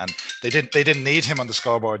what I mean? And they didn't need him on the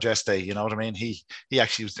scoreboard yesterday, you know what I mean? He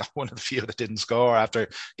actually was one of the few that didn't score after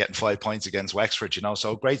getting 5 points against Wexford,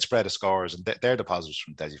 so great spread of scores, and they're the positives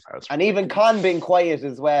from Dessie Farrell. And even Con being quiet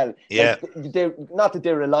as well. Yeah. Not that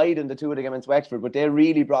they relied on the two of them against Wexford, but they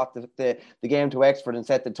really brought the game to Wexford and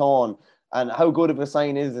set the tone. And how good of a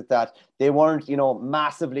sign is it that they weren't,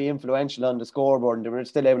 massively influential on the scoreboard, and they were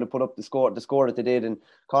still able to put up the score that they did. And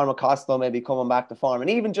Cormac Costello maybe coming back to form, and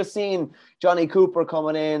even just seeing Johnny Cooper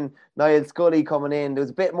coming in, Niall Scully coming in, there was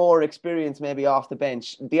a bit more experience maybe off the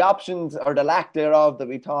bench. The options, or the lack thereof, that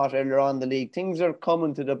we thought earlier on in the league, things are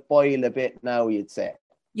coming to the boil a bit now, you'd say.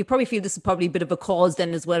 You probably feel this is probably a bit of a cause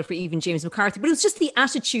then as well for even James McCarthy, but it was just the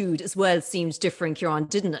attitude as well seemed different, Kieran,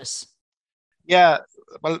 didn't it? Yeah,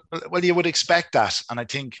 well, you would expect that, and I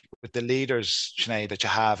think with the leaders, Sinead, that you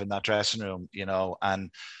have in that dressing room, and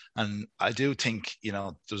I do think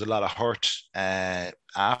there's a lot of hurt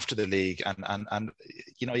after the league, and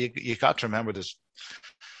you got to remember this.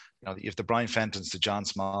 You have the Brian Fentons, the John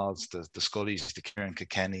Smalls, the Scullys, the Kieran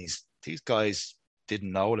Kilkennys. These guys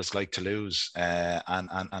didn't know what it's like to lose,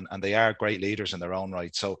 and they are great leaders in their own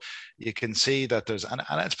right. So you can see that there's, and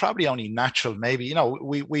it's probably only natural. Maybe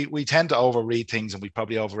we tend to overread things, and we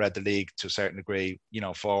probably overread the league to a certain degree,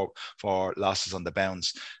 for losses on the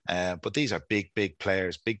bounce. But these are big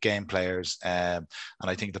players, big game players, and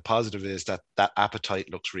I think the positive is that appetite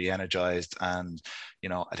looks re-energized. And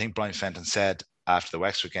I think Brian Fenton said after the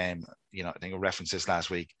Wexford game, I think I referenced this last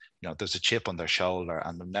week, there's a chip on their shoulder,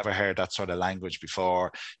 and I've never heard that sort of language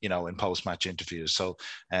before, in post-match interviews. So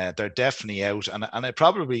they're definitely out, and it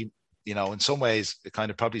probably, in some ways, it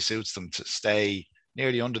kind of probably suits them to stay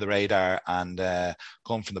nearly under the radar and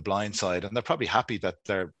come from the blind side. And they're probably happy that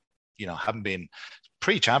they're, haven't been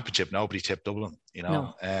pre-championship. Nobody tipped Dublin,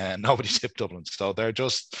 nobody tipped Dublin. So they're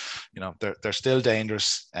just, they're still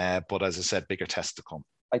dangerous. But as I said, bigger tests to come.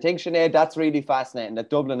 I think, Sinead, that's really fascinating that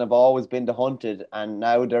Dublin have always been the hunted, and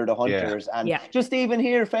now they're the hunters. Yeah. And just even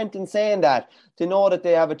hear Fenton saying that, to know that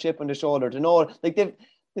they have a chip on the shoulder, to know, like, they've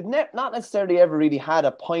not necessarily ever really had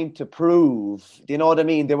a point to prove. Do you know what I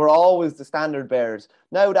mean? They were always the standard bearers.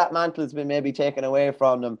 Now that mantle has been maybe taken away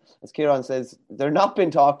from them, as Kieran says, they're not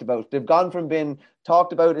been talked about. They've gone from being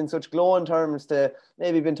talked about in such glowing terms to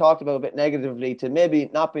maybe been talked about a bit negatively to maybe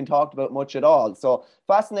not been talked about much at all. So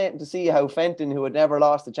fascinating to see how Fenton, who had never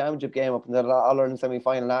lost a championship game up in the All-Ireland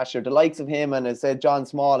semi-final last year, the likes of him and, as I said, John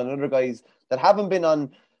Small and other guys that haven't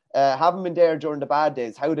been there during the bad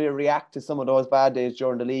days, how they react to some of those bad days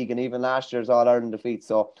during the league and even last year's All-Ireland defeat.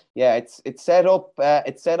 So yeah, it's set up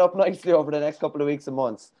nicely over the next couple of weeks and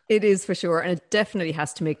months. It is, for sure, and it definitely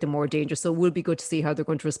has to make them more dangerous. So it will be good to see how they're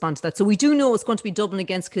going to respond to that. So we do know it's going to be Dublin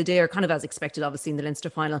against Kildare, kind of as expected, obviously, in the Leinster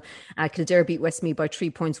final. Kildare beat Westmeath by 3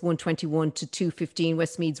 points, 121 to 215.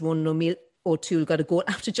 Westmeath's won. O'Meal O'Toole got a goal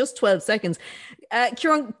after just 12 seconds.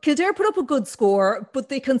 Kieran, Kildare put up a good score, but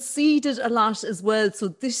they conceded a lot as well. So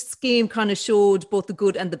this game kind of showed both the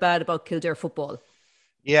good and the bad about Kildare football.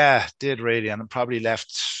 Yeah, did really. And it probably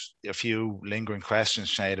left a few lingering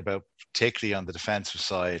questions, Sinead, about particularly on the defensive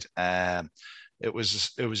side. It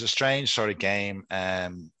was a strange sort of game.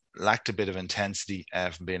 Lacked a bit of intensity,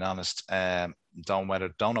 if I'm being honest. Don't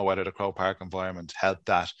know whether the Croke Park environment helped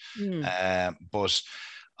that. But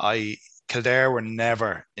Kildare were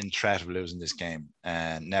never in threat of losing this game.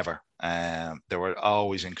 Never. They were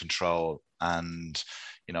always in control. And,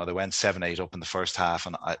 they went 7-8 up in the first half,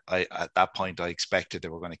 and I at that point I expected they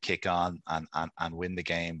were going to kick on and win the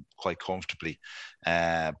game quite comfortably.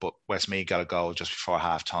 But Westmeath got a goal just before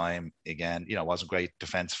half time. Again, it wasn't great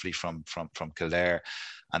defensively from Kildare.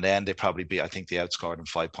 And then they probably I think they outscored them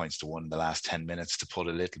 5-1 in the last 10 minutes to put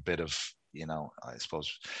a little bit of, I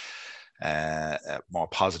suppose, more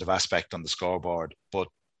positive aspect on the scoreboard. But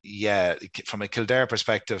yeah, from a Kildare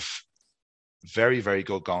perspective, very, very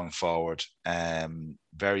good going forward.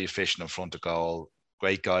 Very efficient in front of goal.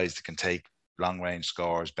 Great guys that can take long range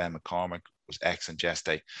scores. Ben McCormick was excellent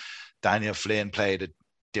yesterday. Daniel Flynn played a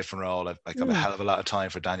different role. I have a hell of a lot of time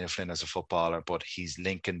for Daniel Flynn as a footballer, but he's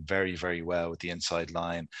linking very, very well with the inside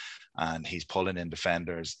line, and he's pulling in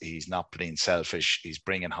defenders. He's not being selfish. He's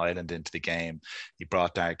bringing Highland into the game. He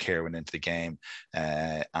brought Derek Kirwan into the game,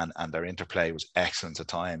 and their interplay was excellent at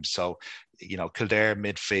times. So, Kildare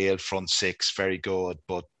midfield, front six, very good,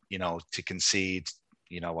 but to concede,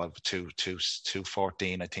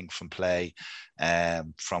 2-14, I think, from play,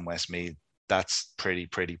 from Westmeath, that's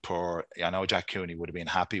pretty poor. I know Jack Cooney would have been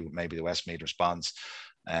happy with maybe the Westmeath response,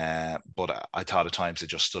 but I thought at times they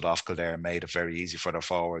just stood off Kildare and made it very easy for their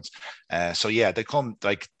forwards. So yeah,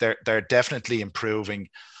 they're definitely improving.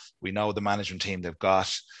 We know the management team they've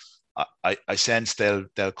got. I sense they'll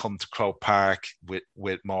come to Croke Park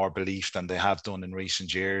with more belief than they have done in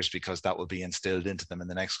recent years, because that will be instilled into them in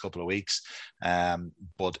the next couple of weeks.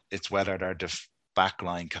 But it's whether their back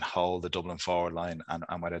line can hold the Dublin forward line,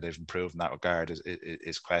 and whether they've improved in that regard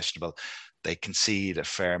is questionable. They concede a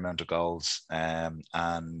fair amount of goals,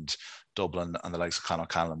 and Dublin and the likes of Conor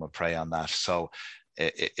O'Callaghan will prey on that. So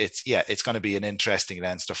it's going to be an interesting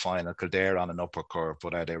Leinster final. Kildare on an upward curve,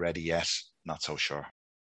 but are they ready yet? Not so sure.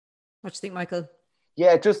 What do you think, Michael?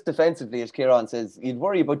 Yeah, just defensively, as Kieran says, you'd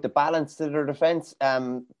worry about the balance to their defence.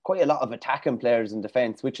 Quite a lot of attacking players in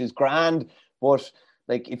defence, which is grand. But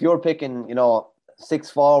if you're picking, six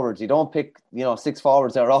forwards, you don't pick, six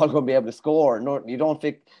forwards that are all going to be able to score. No, you don't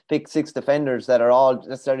pick six defenders that are all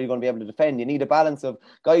necessarily going to be able to defend. You need a balance of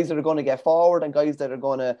guys that are going to get forward and guys that are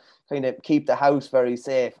going to kind of keep the house very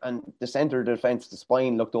safe. And the centre of the defence, the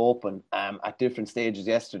spine, looked open at different stages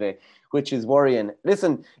yesterday, which is worrying.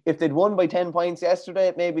 Listen, if they'd won by 10 points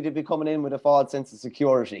yesterday, maybe they'd be coming in with a false sense of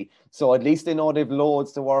security. So at least they know they've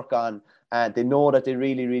loads to work on. They know that they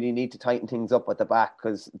really, really need to tighten things up at the back,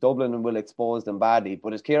 because Dublin will expose them badly.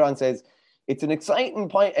 But as Kieran says, it's an exciting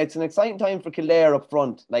point. It's an exciting time for Kildare up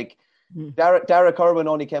front. Derek Kirwan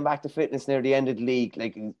only came back to fitness near the end of the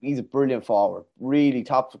league. He's a brilliant forward, really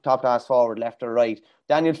top class forward, left or right.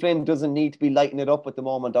 Daniel Flynn doesn't need to be lighting it up at the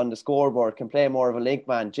moment on the scoreboard. Can play more of a link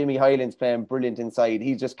man. Jimmy Hyland's playing brilliant inside.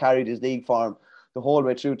 He's just carried his league form the whole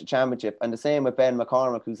way through to championship. And the same with Ben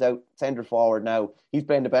McCormick, who's out centre forward now. He's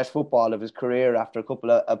playing the best football of his career after a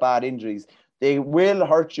couple of bad injuries. They will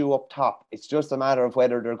hurt you up top. It's just a matter of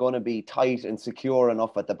whether they're going to be tight and secure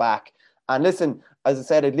enough at the back. And listen, as I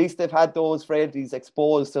said, at least they've had those frailties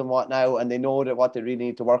exposed somewhat now, and they know that what they really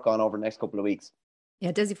need to work on over the next couple of weeks.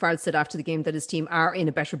 Yeah, Dessie Farrell said after the game that his team are in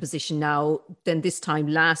a better position now than this time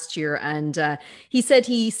last year. And he said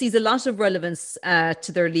he sees a lot of relevance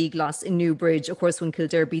to their league loss in Newbridge, of course, when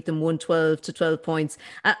Kildare beat them 112 to 12 points.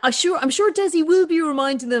 I'm sure Dessie will be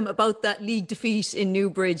reminding them about that league defeat in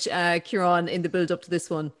Newbridge, Kieran, in the build-up to this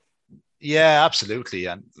one. Yeah, absolutely.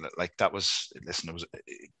 And it was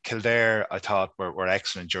Kildare, I thought, were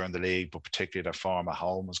excellent during the league, but particularly their form at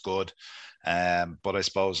home was good. But I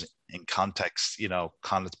suppose in context,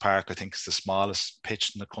 Connacht Park, I think, is the smallest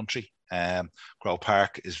pitch in the country. Croke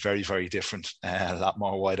Park is very, very different, a lot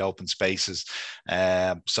more wide open spaces.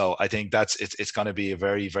 So I think it's going to be a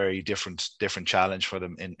very, very different challenge for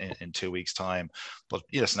them in 2 weeks' time. But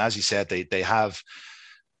listen, as you said, they have,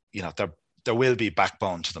 there will be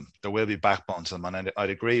backbone to them. There will be backbone to them. And I'd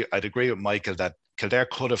agree with Michael that Kildare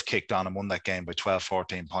could have kicked on and won that game by 12,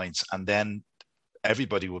 14 points. And then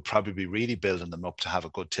everybody would probably be really building them up to have a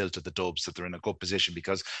good tilt at the Dubs, that they're in a good position,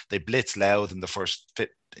 because they blitz Louth in the first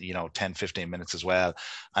 10, 15 minutes as well.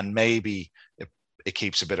 And maybe it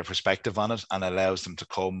keeps a bit of perspective on it and allows them to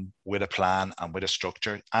come with a plan and with a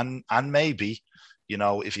structure. And maybe,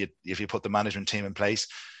 if you put the management team in place,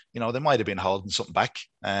 they might have been holding something back.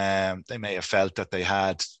 They may have felt that they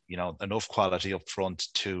had, enough quality up front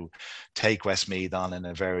to take Westmeath on in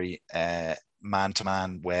a very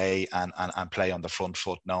man-to-man way and play on the front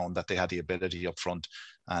foot, knowing that they had the ability up front,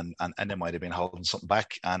 and they might have been holding something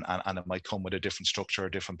back, and it might come with a different structure,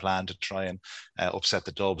 a different plan to try and upset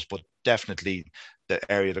the Dubs. But definitely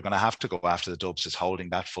the area they're going to have to go after the Dubs is holding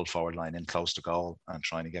that full forward line in close to goal and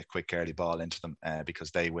trying to get quick early ball into them,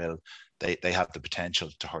 because they have the potential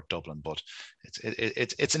to hurt Dublin. But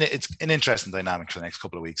it's an interesting dynamic for the next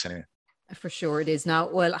couple of weeks anyway. For sure it is. Now,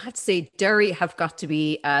 well, I have to say Derry have got to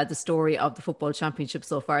be the story of the Football Championship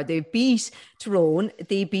so far. They beat Tyrone.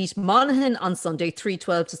 They beat Monaghan on Sunday,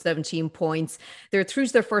 3-12 to 17 points. They're through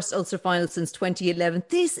to their first Ulster final since 2011.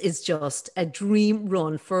 This is just a dream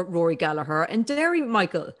run for Rory Gallagher and Derry,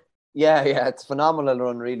 Michael. Yeah, it's a phenomenal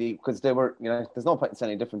run, really, because they were, there's no point in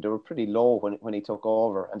saying any different. They were pretty low when he took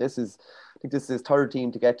over. And I think this is his third team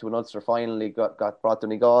to get to an Ulster final. He got brought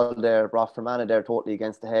Donegal there, brought Fermanagh there totally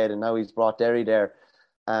against the head, and now he's brought Derry there.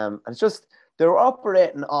 And it's just, they were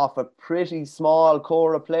operating off a pretty small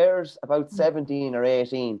core of players, about 17 or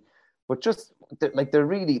 18, but just, they're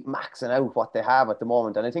really maxing out what they have at the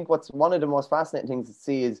moment. And I think what's one of the most fascinating things to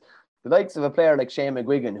see is the likes of a player like Shane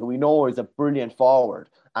McGuigan, who we know is a brilliant forward,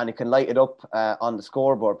 and he can light it up on the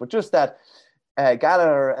scoreboard. But just that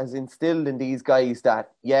Gallagher has instilled in these guys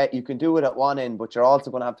that, you can do it at one end, but you're also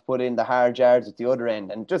going to have to put in the hard yards at the other end.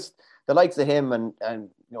 And just the likes of him and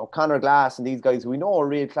Conor Glass and these guys who we know are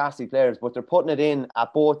real classy players, but they're putting it in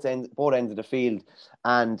at both ends of the field.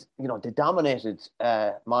 And, they dominated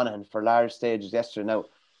Monaghan for large stages yesterday. Now,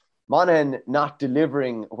 Monaghan not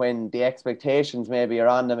delivering when the expectations maybe are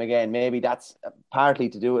on them again. Maybe that's partly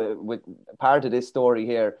to do with part of this story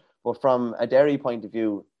here. But from a Derry point of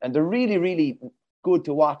view, and they're really, really good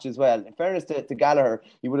to watch as well. In fairness to Gallagher,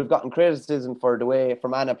 he would have gotten criticism for the way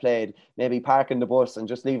Fermanagh played, maybe parking the bus and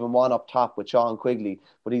just leaving one up top with Sean Quigley.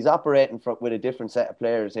 But he's operating with a different set of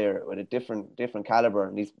players here, with a different calibre.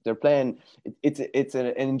 And they're playing, it's an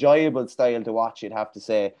enjoyable style to watch, you'd have to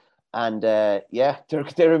say. And they're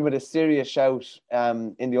in with a serious shout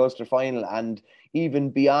in the Ulster final, and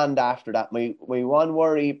even beyond after that. My one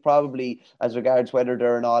worry probably as regards whether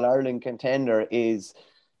they're an All-Ireland contender is,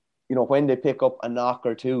 when they pick up a knock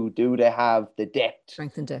or two, do they have the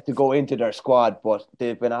strength and depth to go into their squad? But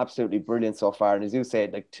they've been absolutely brilliant so far. And as you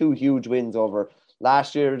said, two huge wins over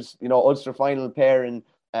last year's Ulster final pairing,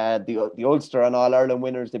 the Ulster and All-Ireland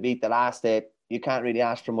winners to beat the last 8. You can't really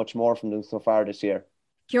ask for much more from them so far this year.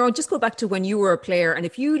 Kieran, just go back to when you were a player, and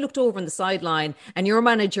if you looked over on the sideline and your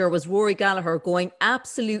manager was Rory Gallagher going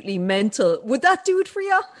absolutely mental, would that do it for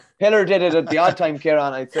you? Pillar did it at the odd time,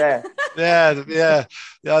 Kieran, I'd say. Yeah, the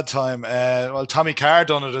odd time. Well, Tommy Carr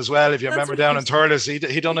done it as well. If you remember down in Thurles,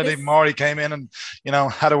 he done it even more. He came in and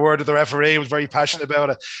had a word with the referee. He was very passionate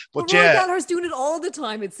about it. But Rory Gallagher's doing it all the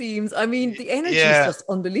time, it seems. I mean, the energy is just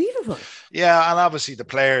unbelievable. Yeah, and obviously the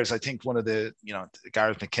players. I think one of the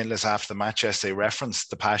Gareth McKinless after the match yesterday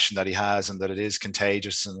referenced the passion that he has and that it is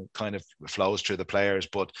contagious and it kind of flows through the players.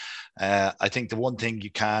 But I think the one thing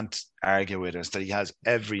you can't argue with is that he has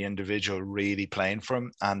every individual really playing for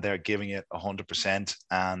him, and they're giving it 100%,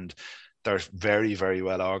 and they're very, very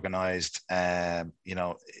well organized.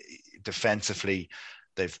 Defensively,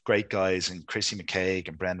 they've great guys in Chrissy McCaig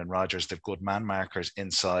and Brendan Rodgers. They've good man markers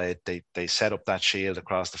inside. They set up that shield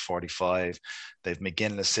across the 45. They've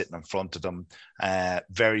McGinless sitting in front of them.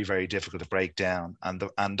 Very, very difficult to break down. And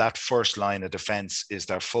that first line of defense is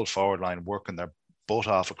their full forward line working their butt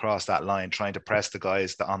off across that line, trying to press the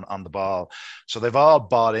guys on the ball. So they've all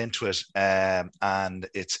bought into it, and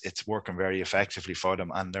it's working very effectively for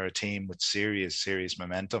them. And they're a team with serious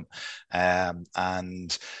momentum.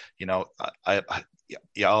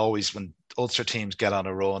 You always, when Ulster teams get on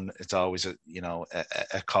a run, it's always a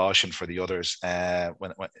caution for the others.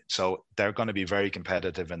 So they're going to be very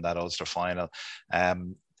competitive in that Ulster final.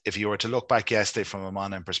 If you were to look back yesterday from a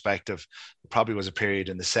Monaghan perspective, it probably was a period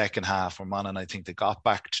in the second half where Monaghan, I think they got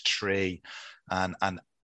back to 3, and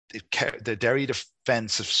the Derry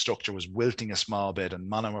defensive structure was wilting a small bit, and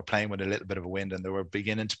Monaghan were playing with a little bit of a wind, and they were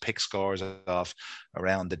beginning to pick scores off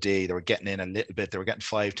around the D. They were getting in a little bit. They were getting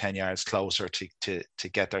 5-10 yards closer to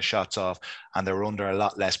get their shots off, and they were under a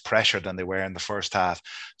lot less pressure than they were in the first half.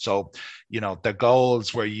 So, the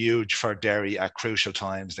goals were huge for Derry at crucial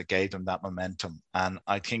times that gave them that momentum. And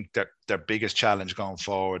I think that their biggest challenge going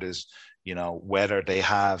forward is, whether they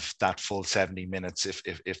have that full 70 minutes.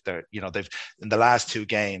 If they're, they've in the last 2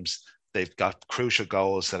 games, they've got crucial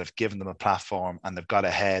goals that have given them a platform, and they've got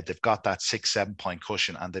ahead. They've got that 6-7 point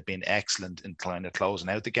cushion, and they've been excellent in kind of closing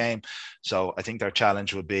out the game. So I think their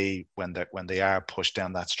challenge will be when they are pushed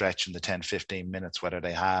down that stretch in the 10-15 minutes, whether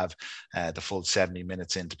they have the full 70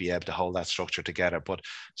 minutes in to be able to hold that structure together. But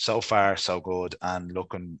so far so good, and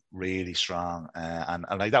looking really strong. And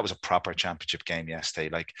like, that was a proper championship game yesterday.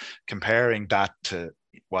 Like, comparing that to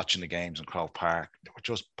watching the games in Croke Park, they were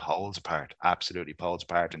just poles apart, absolutely poles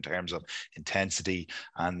apart in terms of intensity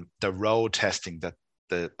and the road testing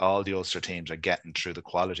that all the Ulster teams are getting through the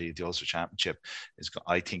quality of the Ulster Championship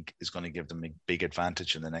I think is going to give them a big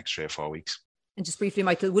advantage in the next 3 or 4 weeks. And just briefly,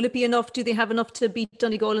 Michael, will it be enough? Do they have enough to beat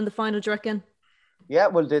Donegal in the final, do you reckon? Yeah,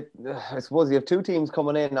 well, I suppose you have two teams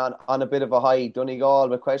coming in on a bit of a high. Donegal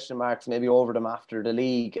with question marks maybe over them after the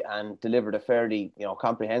league, and delivered a fairly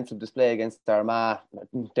comprehensive display against Armagh.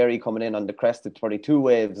 Derry coming in on the crest of 22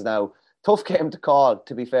 waves now. Tough game to call,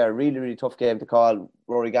 to be fair. Really, really tough game to call.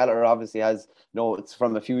 Rory Gallagher obviously has, it's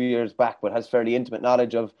from a few years back, but has fairly intimate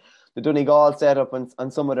knowledge of the Donegal setup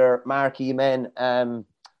and some of their marquee men.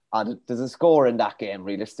 There's a score in that game,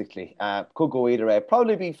 realistically. Could go either way.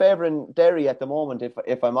 Probably be favouring Derry at the moment,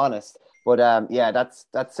 if I'm honest. But that's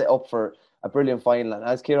set up for a brilliant final. And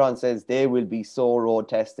as Kieran says, they will be so road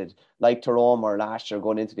tested, like Tyrone or last year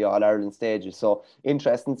going into the All-Ireland stages. So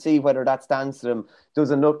interesting to see whether that stands to them.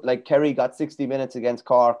 Doesn't look like Kerry got 60 minutes against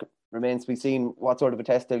Cork. Remains to be seen what sort of a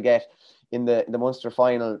test they'll get in the Munster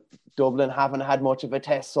final. Dublin haven't had much of a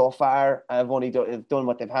test so far. Have only done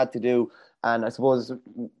what they've had to do. And I suppose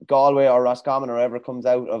Galway or Roscommon or whoever comes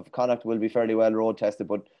out of Connacht will be fairly well road tested.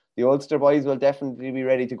 But the Ulster boys will definitely be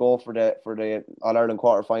ready to go for the All-Ireland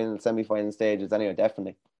quarter-final, semi-final stages anyway,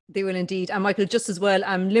 definitely. They will indeed. And Michael, just as well,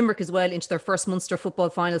 Limerick as well into their first Munster football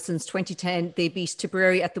final since 2010. They beat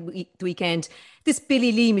Tipperary at the weekend. This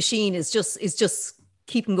Billy Lee machine is just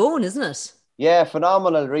keeping going, isn't it? Yeah,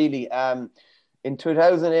 phenomenal, really. In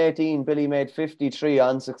 2018, Billy made 53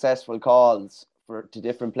 unsuccessful calls to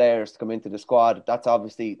different players to come into the squad. That's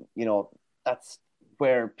obviously, that's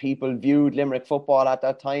where people viewed Limerick football at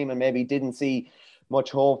that time and maybe didn't see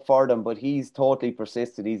much hope for them, but he's totally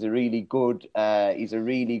persisted. He's a really good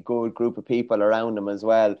group of people around him as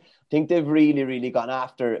well. I think they've really, really gone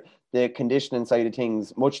after the conditioning side of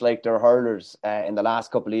things, much like their hurlers in the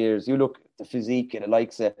last couple of years. You look at the physique of the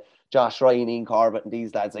likes of Josh Ryan, Ian Corbett and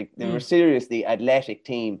these lads, like they were seriously athletic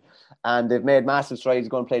team, and they've made massive strides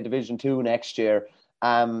going to play Division 2 next year.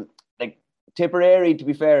 Like Tipperary, to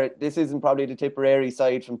be fair, this isn't probably the Tipperary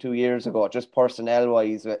side from 2 years ago, just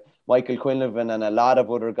personnel-wise, with Michael Quinlivan and a lot of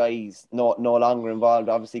other guys no longer involved.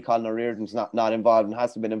 Obviously, Colin O'Riordan's not involved and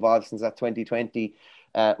hasn't been involved since that 2020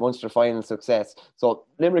 Munster final success. So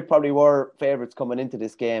Limerick probably were favourites coming into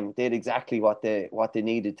this game. Did exactly what they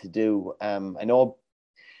needed to do. I know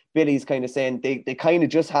Billy's kind of saying they kind of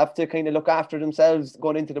just have to kind of look after themselves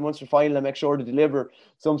going into the Munster final and make sure to deliver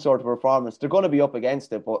some sort of performance. They're going to be up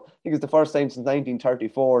against it, but I think it's the first time since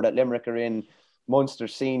 1934 that Limerick are in Munster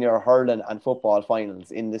senior hurling and football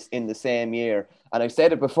finals in the same year. And I've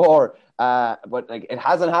said it before, but like it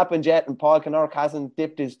hasn't happened yet, and Paul Kinnerk hasn't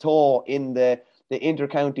dipped his toe in the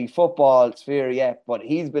inter-county football sphere yet, but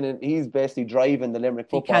he's basically driving the Limerick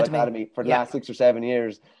Football Academy for the last 6 or 7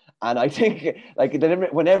 years. And I think like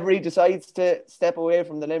whenever he decides to step away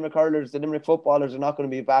from the Limerick hurlers, the Limerick footballers are not going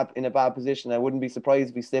to be in a bad position. I wouldn't be surprised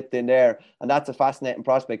if he slipped in there. And that's a fascinating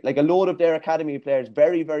prospect. Like a load of their academy players,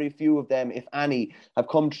 very, very few of them, if any, have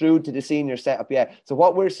come through to the senior setup yet. So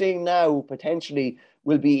what we're seeing now potentially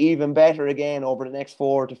will be even better again over the next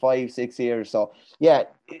 4 to 5, 6 years. So yeah,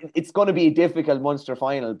 it's going to be a difficult Munster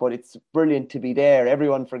final, but it's brilliant to be there.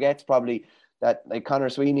 Everyone forgets probably that like Conor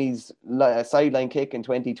Sweeney's sideline kick in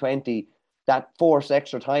 2020, that forced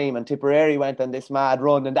extra time, and Tipperary went on this mad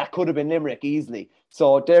run, and that could have been Limerick easily.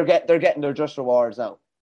 So they're getting their just rewards now.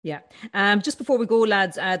 Yeah. Just before we go,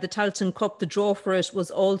 lads, the Tailteann Cup, the draw for it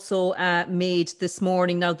was also made this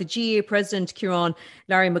morning. Now, the GAA president, Kieran,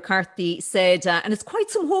 Larry McCarthy, said, and it's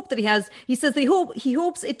quite some hope that he has. He says he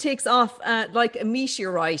hopes it takes off like a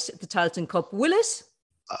meteorite, the Tailteann Cup. Will it?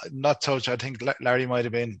 Not so. I think Larry might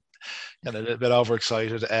have been a little bit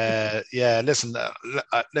overexcited. Listen,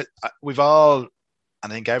 we've all, I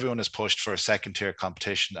think everyone has pushed for a second tier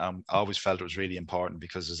competition. Always felt it was really important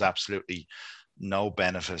because there's absolutely no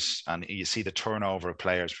benefit, and you see the turnover of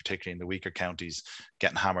players, particularly in the weaker counties,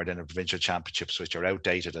 getting hammered in the provincial championships, which are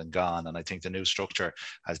outdated and gone. And I think the new structure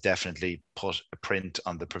has definitely put a print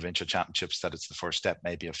on the provincial championships that it's the first step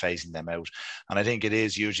maybe of phasing them out. And I think it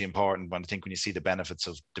is hugely important when you see the benefits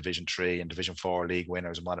of Division 3 and Division 4 league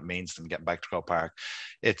winners and what it means to them getting back to Croke Park.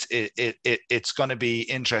 It's going to be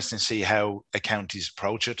interesting to see how counties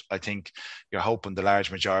approach it. I think you're hoping the large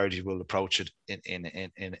majority will approach it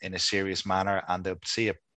in a serious manner, and they'll see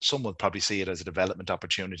it. Some will probably see it as a development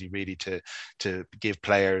opportunity, really, to give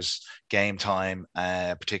players game time,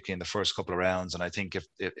 particularly in the first couple of rounds. And I think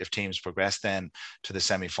if teams progress then to the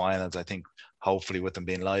semi-finals, I think hopefully with them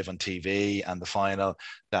being live on TV and the final,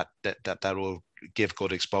 that will give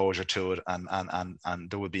good exposure to it, and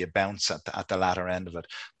there will be a bounce at the latter end of it.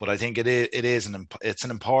 But I think it's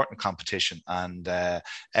an important competition, and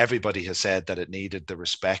everybody has said that it needed the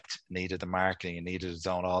respect, needed the marketing, it needed its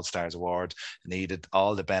own All-Stars award, needed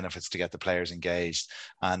all the benefits to get the players engaged,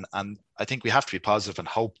 and I think we have to be positive and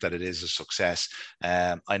hope that it is a success.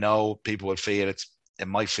 I know people will feel it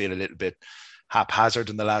might feel a little bit haphazard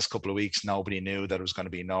in the last couple of weeks. Nobody knew that it was going to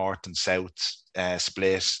be north and south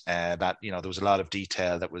split. That there was a lot of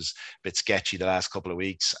detail that was a bit sketchy the last couple of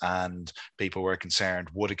weeks, and people were concerned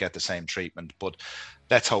would it get the same treatment. But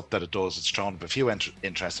let's hope that it does. It's thrown up a few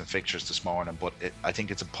interesting fixtures this morning, but I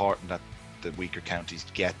think it's important that the weaker counties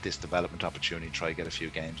get this development opportunity, try to get a few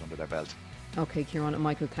games under their belt. Okay, Kieran and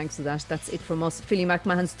Michael, thanks for that. That's it from us. Philly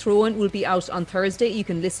McMahon's Throw-In will be out on Thursday. You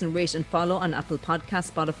can listen, rate and follow on Apple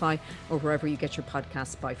Podcasts, Spotify, or wherever you get your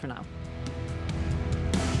podcasts. Bye for now.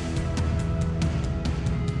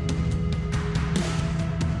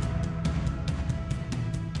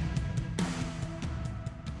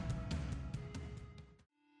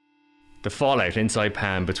 The fallout inside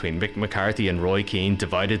Pan between Mick McCarthy and Roy Keane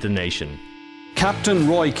divided the nation. Captain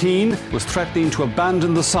Roy Keane was threatening to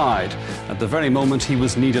abandon the side at the very moment he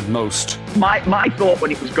was needed most. My thought when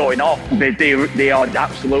it was going off, they are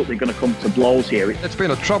absolutely going to come to blows here. It's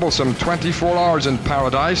been a troublesome 24 hours in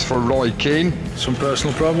paradise for Roy Keane. Some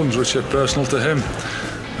personal problems which are personal to him,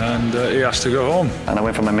 and he has to go home. And I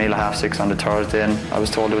went for my meal at 6:30 on the Thursday, and I was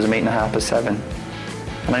told there was a meeting at 7:30.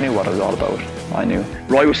 And I knew what it was all about. I knew.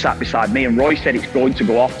 Roy was sat beside me, and Roy said it's going to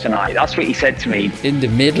go off tonight. That's what he said to me. In the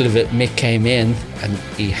middle of it, Mick came in and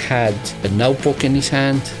he had a notebook in his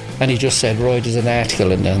hand, and he just said, Roy, there's an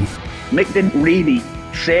article in there. Mick didn't really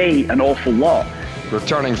say an awful lot.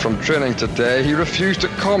 Returning from training today, he refused to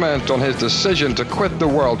comment on his decision to quit the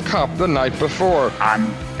World Cup the night before. And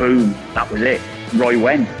boom, that was it. Roy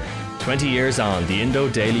went. 20 years on, the Indo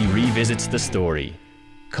Daily revisits the story.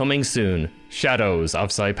 Coming soon, Shadows of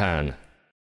Saipan.